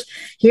measures.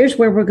 Here's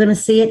where we're going to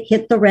see it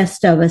hit the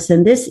rest of us.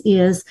 And this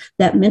is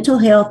that mental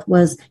health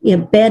was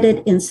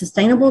embedded in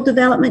Sustainable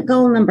Development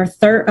Goal number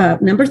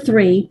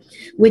 3,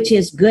 which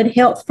is good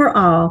health for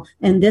all.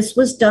 And this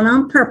was done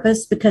on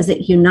purpose because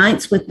it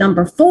unites with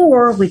number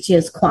 4, which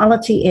is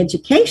quality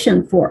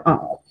education for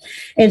all.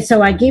 And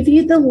so I give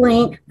you the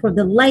link for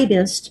the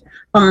latest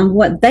on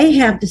what they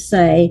have to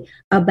say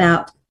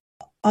about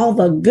all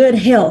the good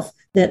health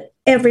that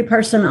every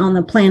person on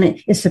the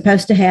planet is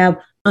supposed to have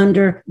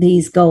under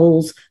these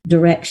goals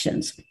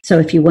directions. So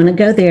if you want to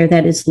go there,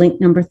 that is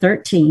link number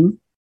 13.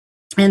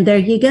 And there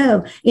you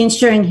go,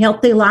 ensuring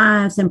healthy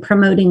lives and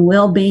promoting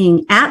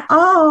well-being at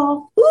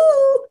all,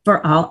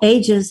 for all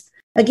ages.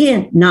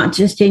 Again, not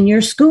just in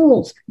your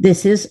schools.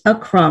 This is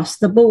across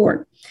the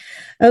board.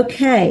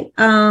 Okay.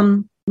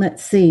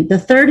 Let's see. The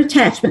third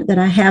attachment that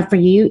I have for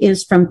you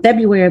is from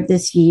February of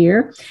this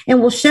year,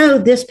 and will show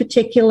this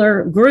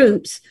particular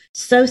group's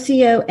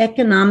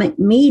socioeconomic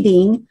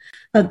meeting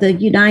of the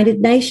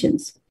United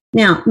Nations.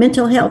 Now,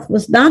 mental health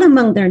was not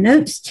among their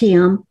notes,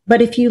 Tim,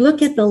 but if you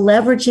look at the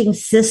leveraging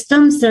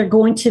systems they're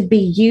going to be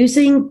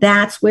using,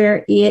 that's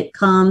where it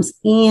comes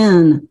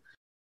in.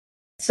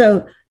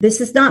 So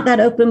this is not that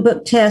open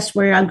book test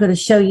where I'm going to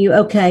show you,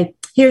 okay,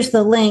 here's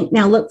the link.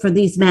 Now look for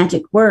these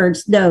magic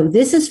words. No,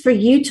 this is for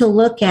you to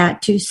look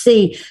at to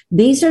see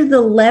these are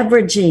the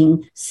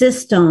leveraging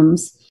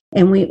systems.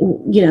 And we,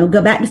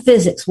 go back to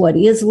physics. What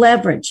is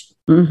leverage?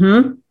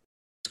 We're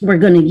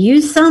going to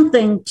use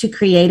something to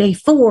create a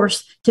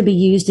force to be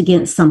used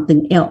against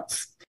something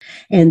else.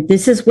 And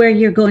this is where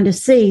you're going to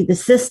see the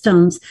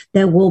systems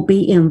that will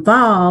be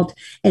involved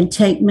and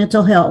take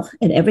mental health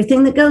and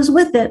everything that goes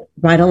with it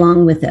right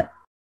along with it.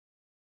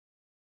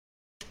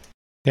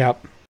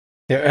 Yep.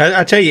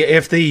 I tell you,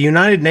 if the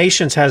United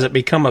Nations hasn't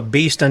become a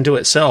beast unto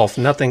itself,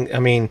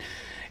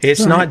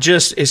 it's not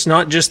just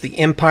the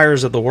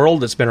empires of the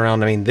world that's been around.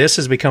 This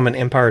has become an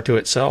empire to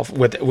itself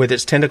with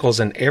its tentacles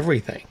and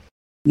everything.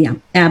 Yeah,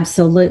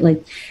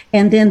 absolutely.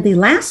 And then the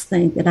last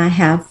thing that I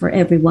have for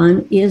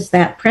everyone is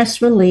that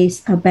press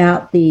release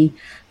about the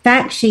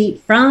fact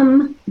sheet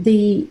from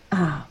the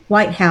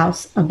White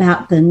House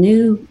about the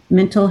new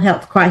mental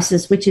health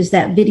crisis, which is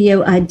that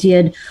video I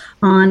did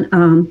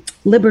on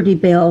Liberty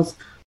Bells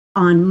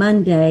on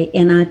Monday,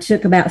 and I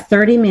took about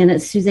 30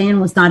 minutes.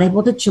 Suzanne was not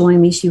able to join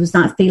me. She was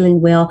not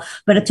feeling well,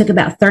 but I took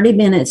about 30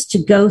 minutes to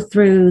go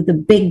through the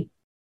big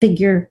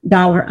figure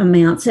dollar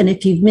amounts. And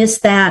if you've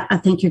missed that, I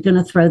think you're going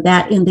to throw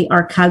that in the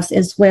archives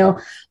as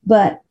well.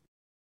 But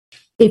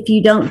if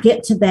you don't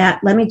get to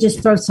that, let me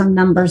just throw some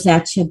numbers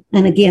at you.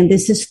 And again,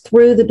 this is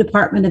through the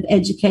Department of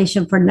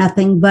Education for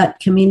nothing but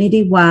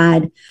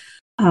community-wide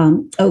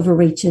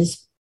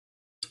overreaches.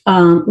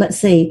 Let's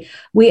see.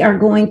 We are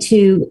going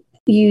to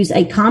use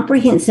a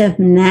comprehensive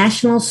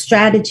national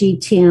strategy,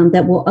 Tim,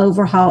 that will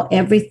overhaul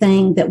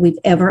everything that we've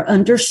ever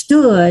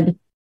understood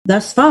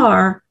thus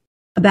far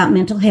about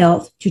mental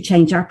health to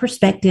change our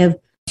perspective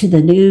to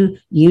the new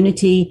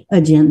Unity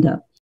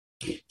agenda.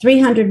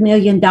 $300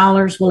 million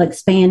will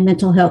expand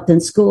mental health in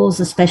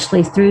schools,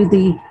 especially through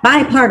the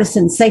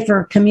bipartisan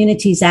Safer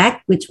Communities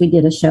Act, which we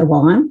did a show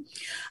on.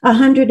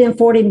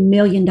 $140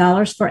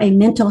 million for a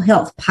mental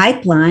health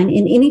pipeline.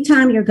 And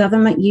anytime your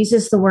government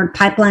uses the word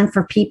pipeline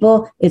for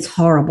people, it's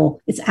horrible.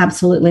 It's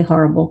absolutely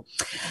horrible.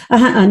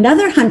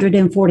 Another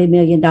 $140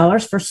 million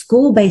for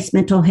school-based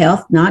mental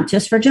health, not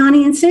just for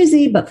Johnny and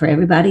Susie, but for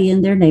everybody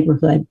in their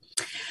neighborhood.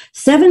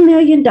 $7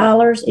 million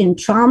in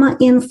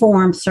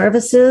trauma-informed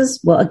services.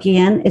 Well,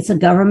 again, it's a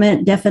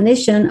government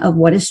definition of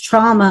what is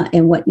trauma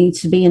and what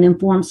needs to be an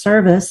informed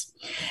service.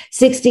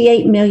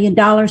 $68 million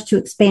to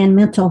expand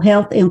mental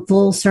health in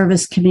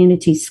full-service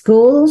community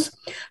schools.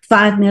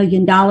 $5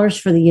 million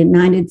for the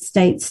United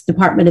States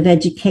Department of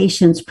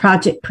Education's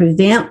Project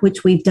Prevent,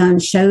 which we've done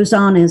shows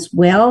on as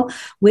well,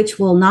 which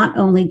will not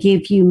only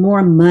give you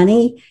more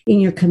money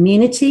in your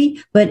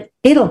community, but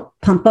it'll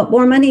pump up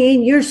more money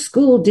in your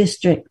school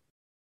district.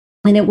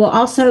 And it will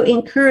also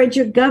encourage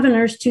your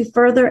governors to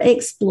further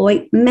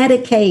exploit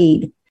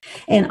Medicaid.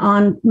 And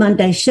on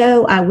Monday's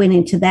show, I went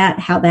into that,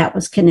 how that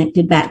was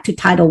connected back to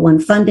Title I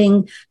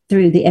funding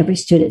through the Every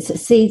Student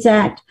Succeeds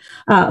Act.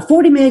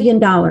 $40 million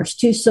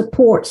to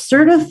support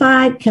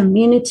certified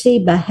community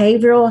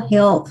behavioral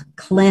health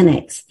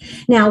clinics.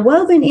 Now,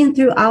 woven in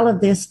through all of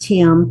this,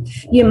 Tim,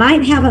 you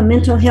might have a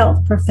mental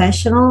health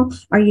professional,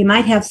 or you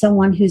might have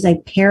someone who's a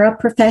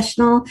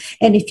paraprofessional.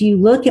 And if you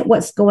look at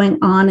what's going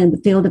on in the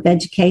field of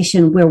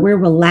education, where we're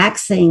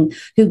relaxing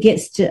who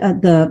gets to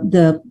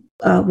the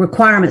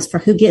requirements for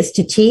who gets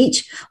to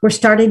teach, we're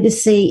starting to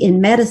see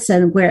in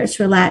medicine where it's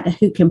relaxed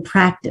who can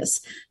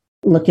practice.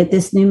 Look at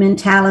this new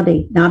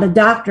mentality. Not a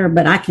doctor,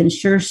 but I can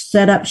sure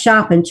set up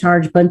shop and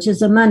charge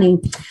bunches of money.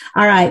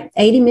 All right,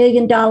 $80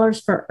 million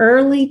for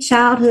early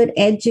childhood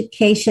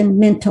education,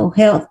 mental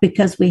health,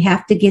 because we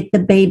have to get the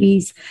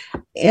babies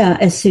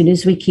as soon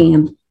as we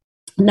can.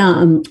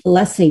 Now,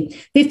 let's see,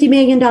 $50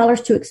 million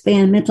to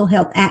expand mental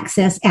health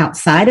access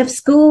outside of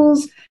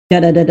schools.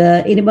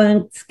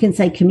 Anyone can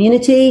say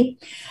community.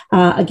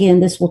 Again,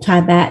 this will tie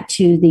back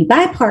to the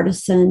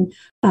bipartisan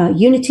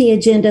unity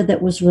agenda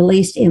that was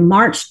released in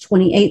March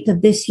 28th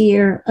of this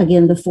year.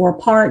 Again, the 4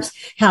 parts.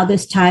 How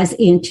this ties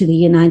into the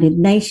United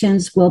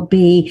Nations will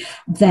be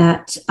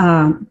that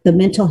the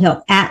mental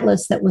health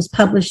atlas that was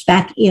published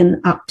back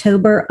in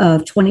October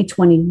of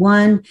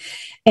 2021.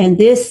 And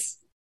this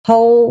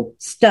whole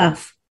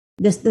stuff,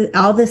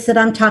 all this that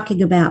I'm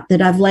talking about,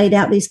 that I've laid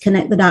out, these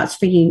connect the dots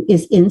for you,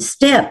 is in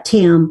step,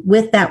 Tim,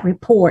 with that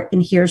report.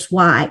 And here's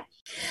why.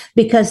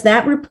 Because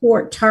that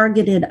report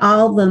targeted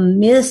all the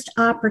missed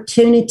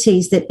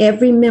opportunities that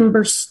every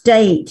member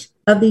state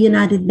of the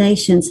United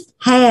Nations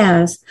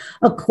has,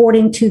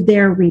 according to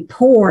their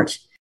report,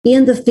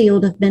 in the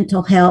field of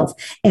mental health,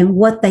 and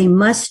what they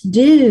must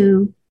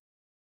do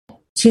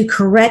to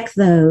correct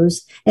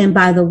those. And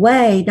by the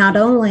way, not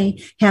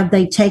only have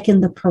they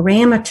taken the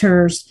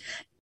parameters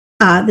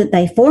that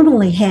they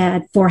formerly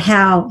had for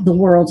how the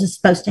world is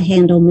supposed to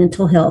handle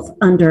mental health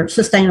under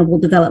Sustainable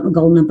Development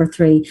Goal number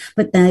 3,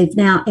 but they've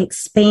now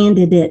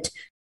expanded it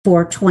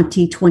for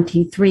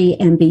 2023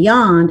 and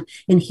beyond.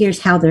 And here's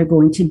how they're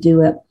going to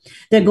do it.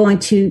 They're going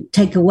to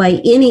take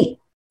away any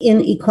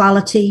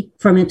inequality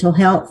for mental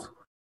health.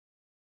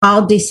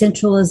 All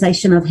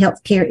decentralization of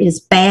healthcare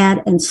is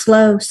bad and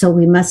slow, so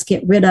we must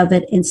get rid of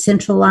it and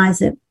centralize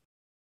it.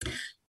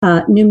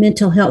 New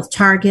mental health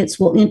targets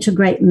will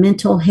integrate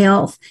mental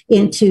health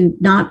into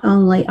not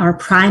only our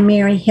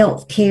primary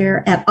health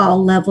care at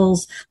all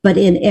levels, but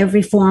in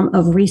every form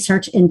of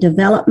research and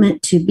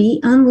development to be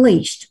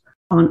unleashed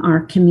on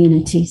our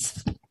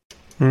communities.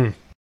 Is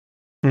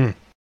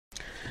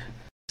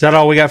that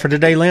all we got for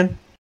today, Lynn?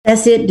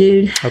 That's it,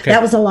 dude. Okay.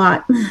 That was a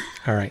lot.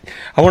 All right.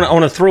 I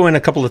want to throw in a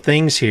couple of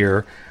things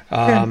here.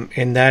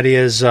 And that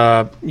is,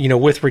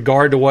 with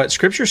regard to what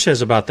Scripture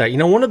says about that.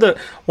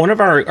 One of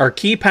our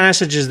key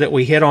passages that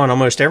we hit on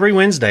almost every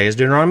Wednesday is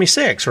Deuteronomy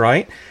 6,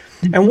 right?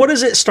 Mm-hmm. And what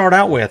does it start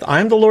out with? I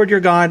am the Lord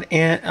your God,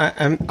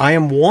 and I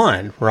am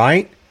one,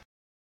 right?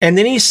 And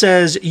then he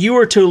says, you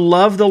are to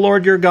love the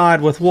Lord your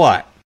God with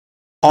what?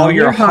 All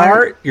your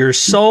heart, your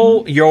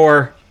soul,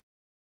 your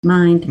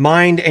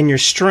mind, and your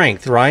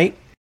strength, right?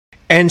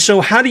 And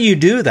so how do you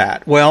do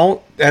that?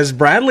 Well, as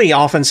Bradley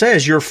often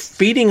says, you're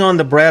feeding on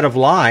the bread of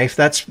life.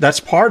 That's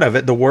part of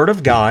it, the Word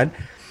of God.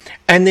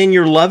 And then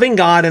you're loving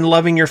God and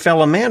loving your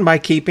fellow man by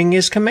keeping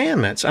His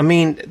commandments. I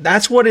mean,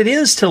 that's what it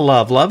is to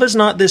love. Love is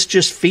not this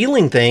just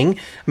feeling thing.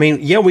 I mean,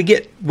 yeah, we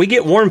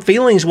get warm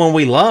feelings when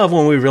we love,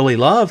 when we really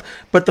love.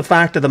 But the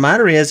fact of the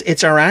matter is,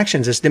 it's our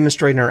actions. It's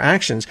demonstrating our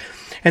actions.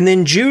 And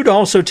then Jude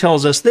also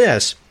tells us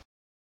this.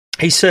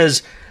 He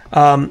says,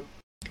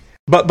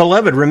 but,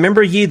 beloved,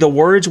 remember ye the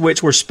words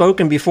which were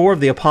spoken before of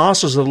the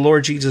apostles of the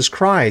Lord Jesus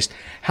Christ,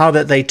 how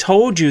that they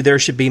told you there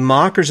should be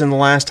mockers in the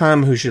last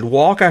time who should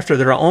walk after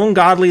their own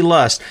godly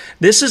lust.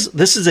 This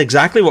is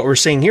exactly what we're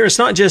seeing here. It's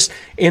not just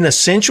in a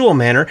sensual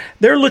manner.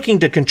 They're looking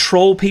to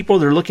control people.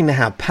 They're looking to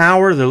have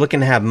power. They're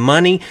looking to have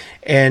money.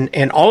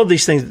 And all of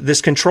these things,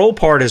 this control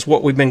part is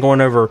what we've been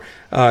going over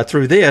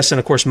through this. And,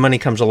 of course, money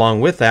comes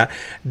along with that.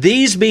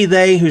 These be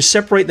they who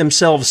separate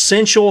themselves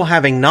sensual,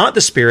 having not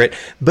the Spirit,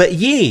 but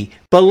ye,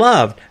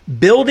 beloved,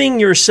 building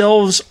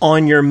yourselves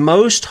on your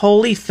most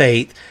holy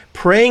faith,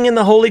 praying in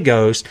the Holy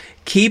Ghost,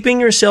 keeping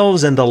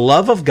yourselves in the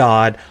love of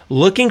God,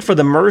 looking for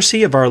the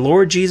mercy of our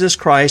Lord Jesus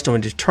Christ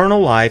and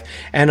eternal life,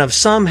 and of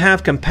some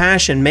have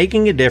compassion,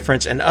 making a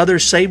difference, and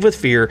others save with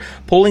fear,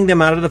 pulling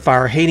them out of the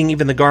fire, hating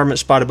even the garment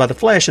spotted by the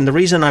flesh. And the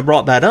reason I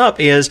brought that up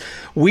is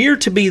we're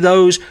to be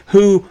those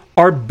who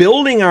are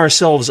building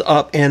ourselves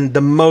up in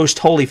the most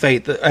holy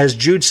faith, as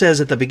Jude says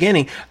at the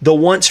beginning, the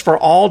once for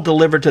all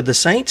delivered to the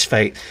saints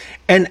faith.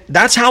 And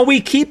that's how we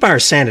keep our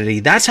sanity.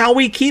 That's how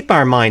we keep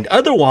our mind.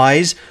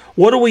 Otherwise,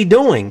 what are we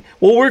doing?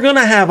 Well, we're going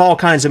to have all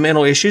kinds of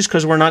mental issues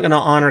because we're not going to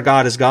honor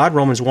God as God.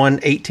 Romans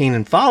 1:18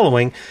 and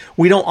following.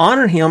 We don't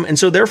honor him. And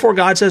so therefore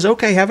God says,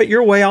 okay, have it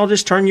your way. I'll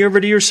just turn you over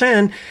to your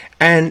sin.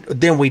 And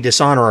then we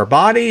dishonor our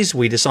bodies.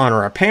 We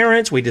dishonor our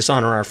parents. We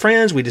dishonor our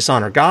friends. We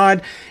dishonor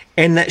God.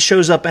 And that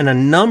shows up in a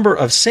number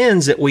of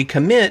sins that we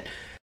commit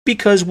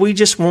because we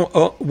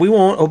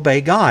won't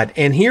obey God.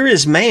 And here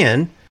is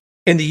man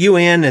in the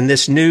UN and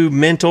this new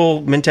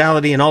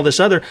mentality and all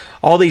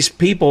these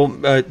people,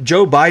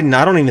 Joe Biden,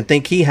 I don't even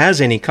think he has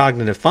any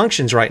cognitive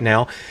functions right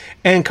now.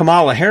 And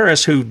Kamala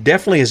Harris, who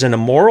definitely is an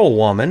immoral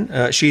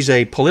woman. She's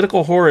a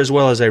political whore as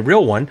well as a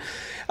real one.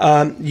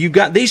 You've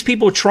got these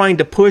people trying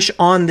to push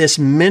on this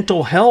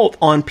mental health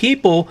on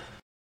people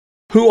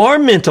who are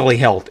mentally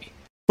healthy.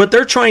 But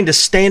they're trying to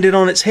stand it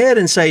on its head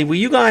and say, well,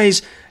 you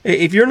guys,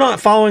 if you're not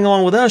following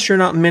along with us, you're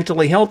not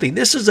mentally healthy.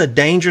 This is a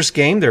dangerous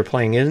game they're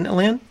playing, isn't it,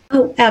 Lynn?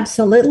 Oh,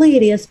 absolutely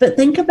it is. But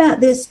think about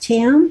this,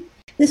 Tim.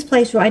 This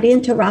plays right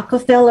into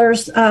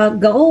Rockefeller's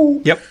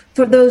goal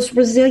for those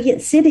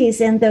resilient cities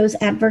and those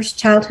adverse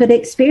childhood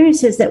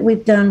experiences that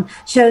we've done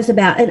shows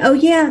about. And, oh,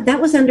 yeah,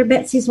 that was under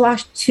Betsy's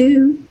watch,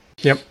 too.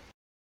 Yep.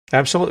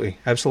 Absolutely.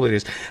 Absolutely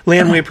is.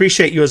 Lynn, we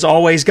appreciate you as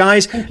always.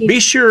 Guys, be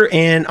sure,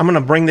 and I'm going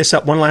to bring this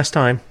up one last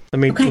time. Let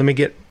me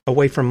get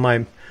away from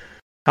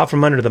out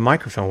from under the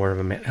microphone where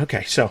I'm at.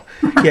 Okay, so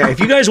yeah,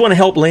 if you guys want to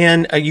help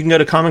Lynn, you can go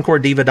to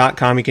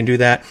commoncorediva.com. You can do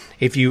that.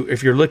 If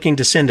you're looking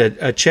to send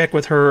a check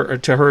with her or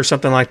to her,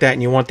 something like that,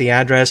 and you want the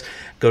address,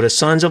 go to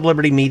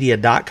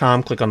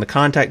sonsoflibertymedia.com, click on the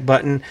contact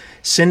button,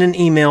 send an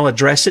email,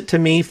 address it to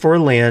me for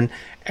Lynn,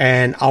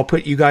 and I'll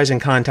put you guys in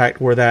contact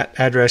where that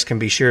address can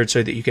be shared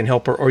so that you can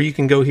help her. Or you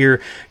can go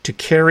here to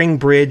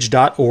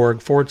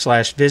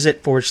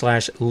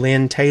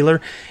caringbridge.org/visit/Lynn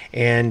Taylor,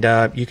 and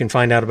you can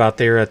find out about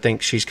there. I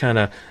think she's kind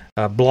of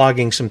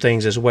blogging some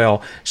things as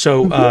well.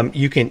 So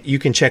you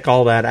can check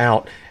all that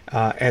out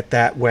at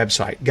that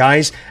website.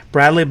 Guys,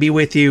 Bradley will be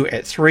with you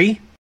at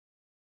 3.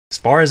 As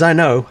far as I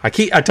know, I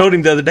told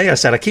him the other day, I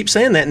said, I keep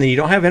saying that, and then you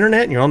don't have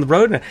internet and you're on the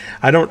road, and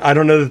I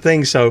don't know the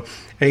thing. So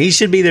he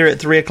should be there at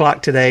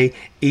 3:00 today,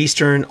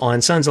 Eastern, on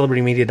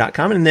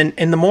sonsoflibertymedia.com. And then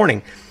in the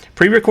morning,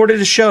 pre-recorded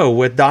a show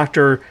with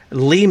Dr.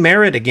 Lee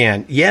Merritt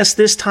again. Yes,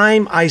 this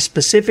time I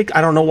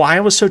don't know why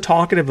I was so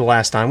talkative the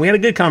last time. We had a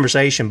good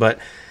conversation, but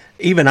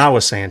even I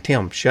was saying,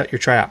 Tim, shut your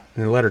trap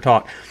and let her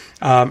talk.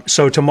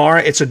 So tomorrow,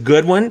 it's a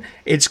good one.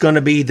 It's going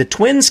to be the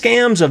twin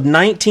scams of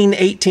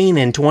 1918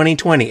 and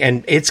 2020.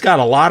 And it's got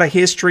a lot of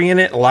history in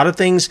it, a lot of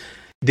things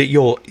that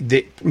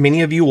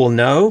many of you will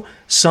know,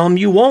 some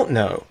you won't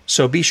know.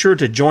 So be sure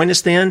to join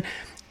us then.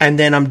 And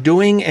then I'm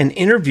doing an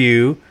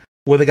interview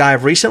with a guy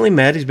I've recently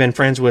met. He's been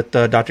friends with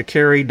Dr.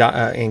 Carey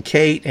and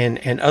Kate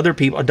and other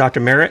people,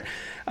 Dr. Merritt,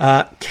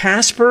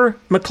 Casper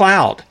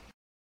McLeod.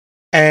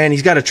 And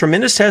he's got a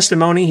tremendous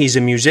testimony. He's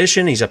a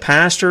musician. He's a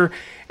pastor.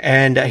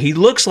 And he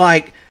looks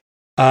like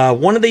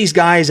one of these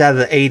guys out of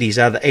the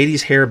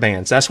 80s hair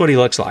bands. That's what he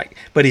looks like.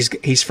 But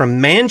he's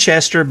from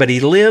Manchester, but he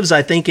lives,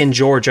 I think, in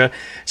Georgia.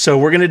 So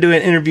we're going to do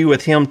an interview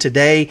with him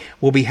today.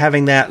 We'll be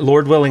having that,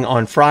 Lord willing,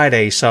 on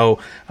Friday. So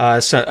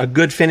a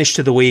good finish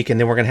to the week. And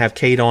then we're going to have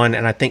Kate on.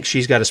 And I think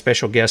she's got a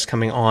special guest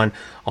coming on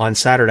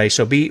Saturday.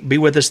 So be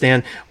with us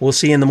then. We'll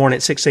see you in the morning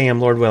at 6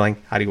 a.m., Lord willing.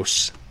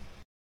 Adios.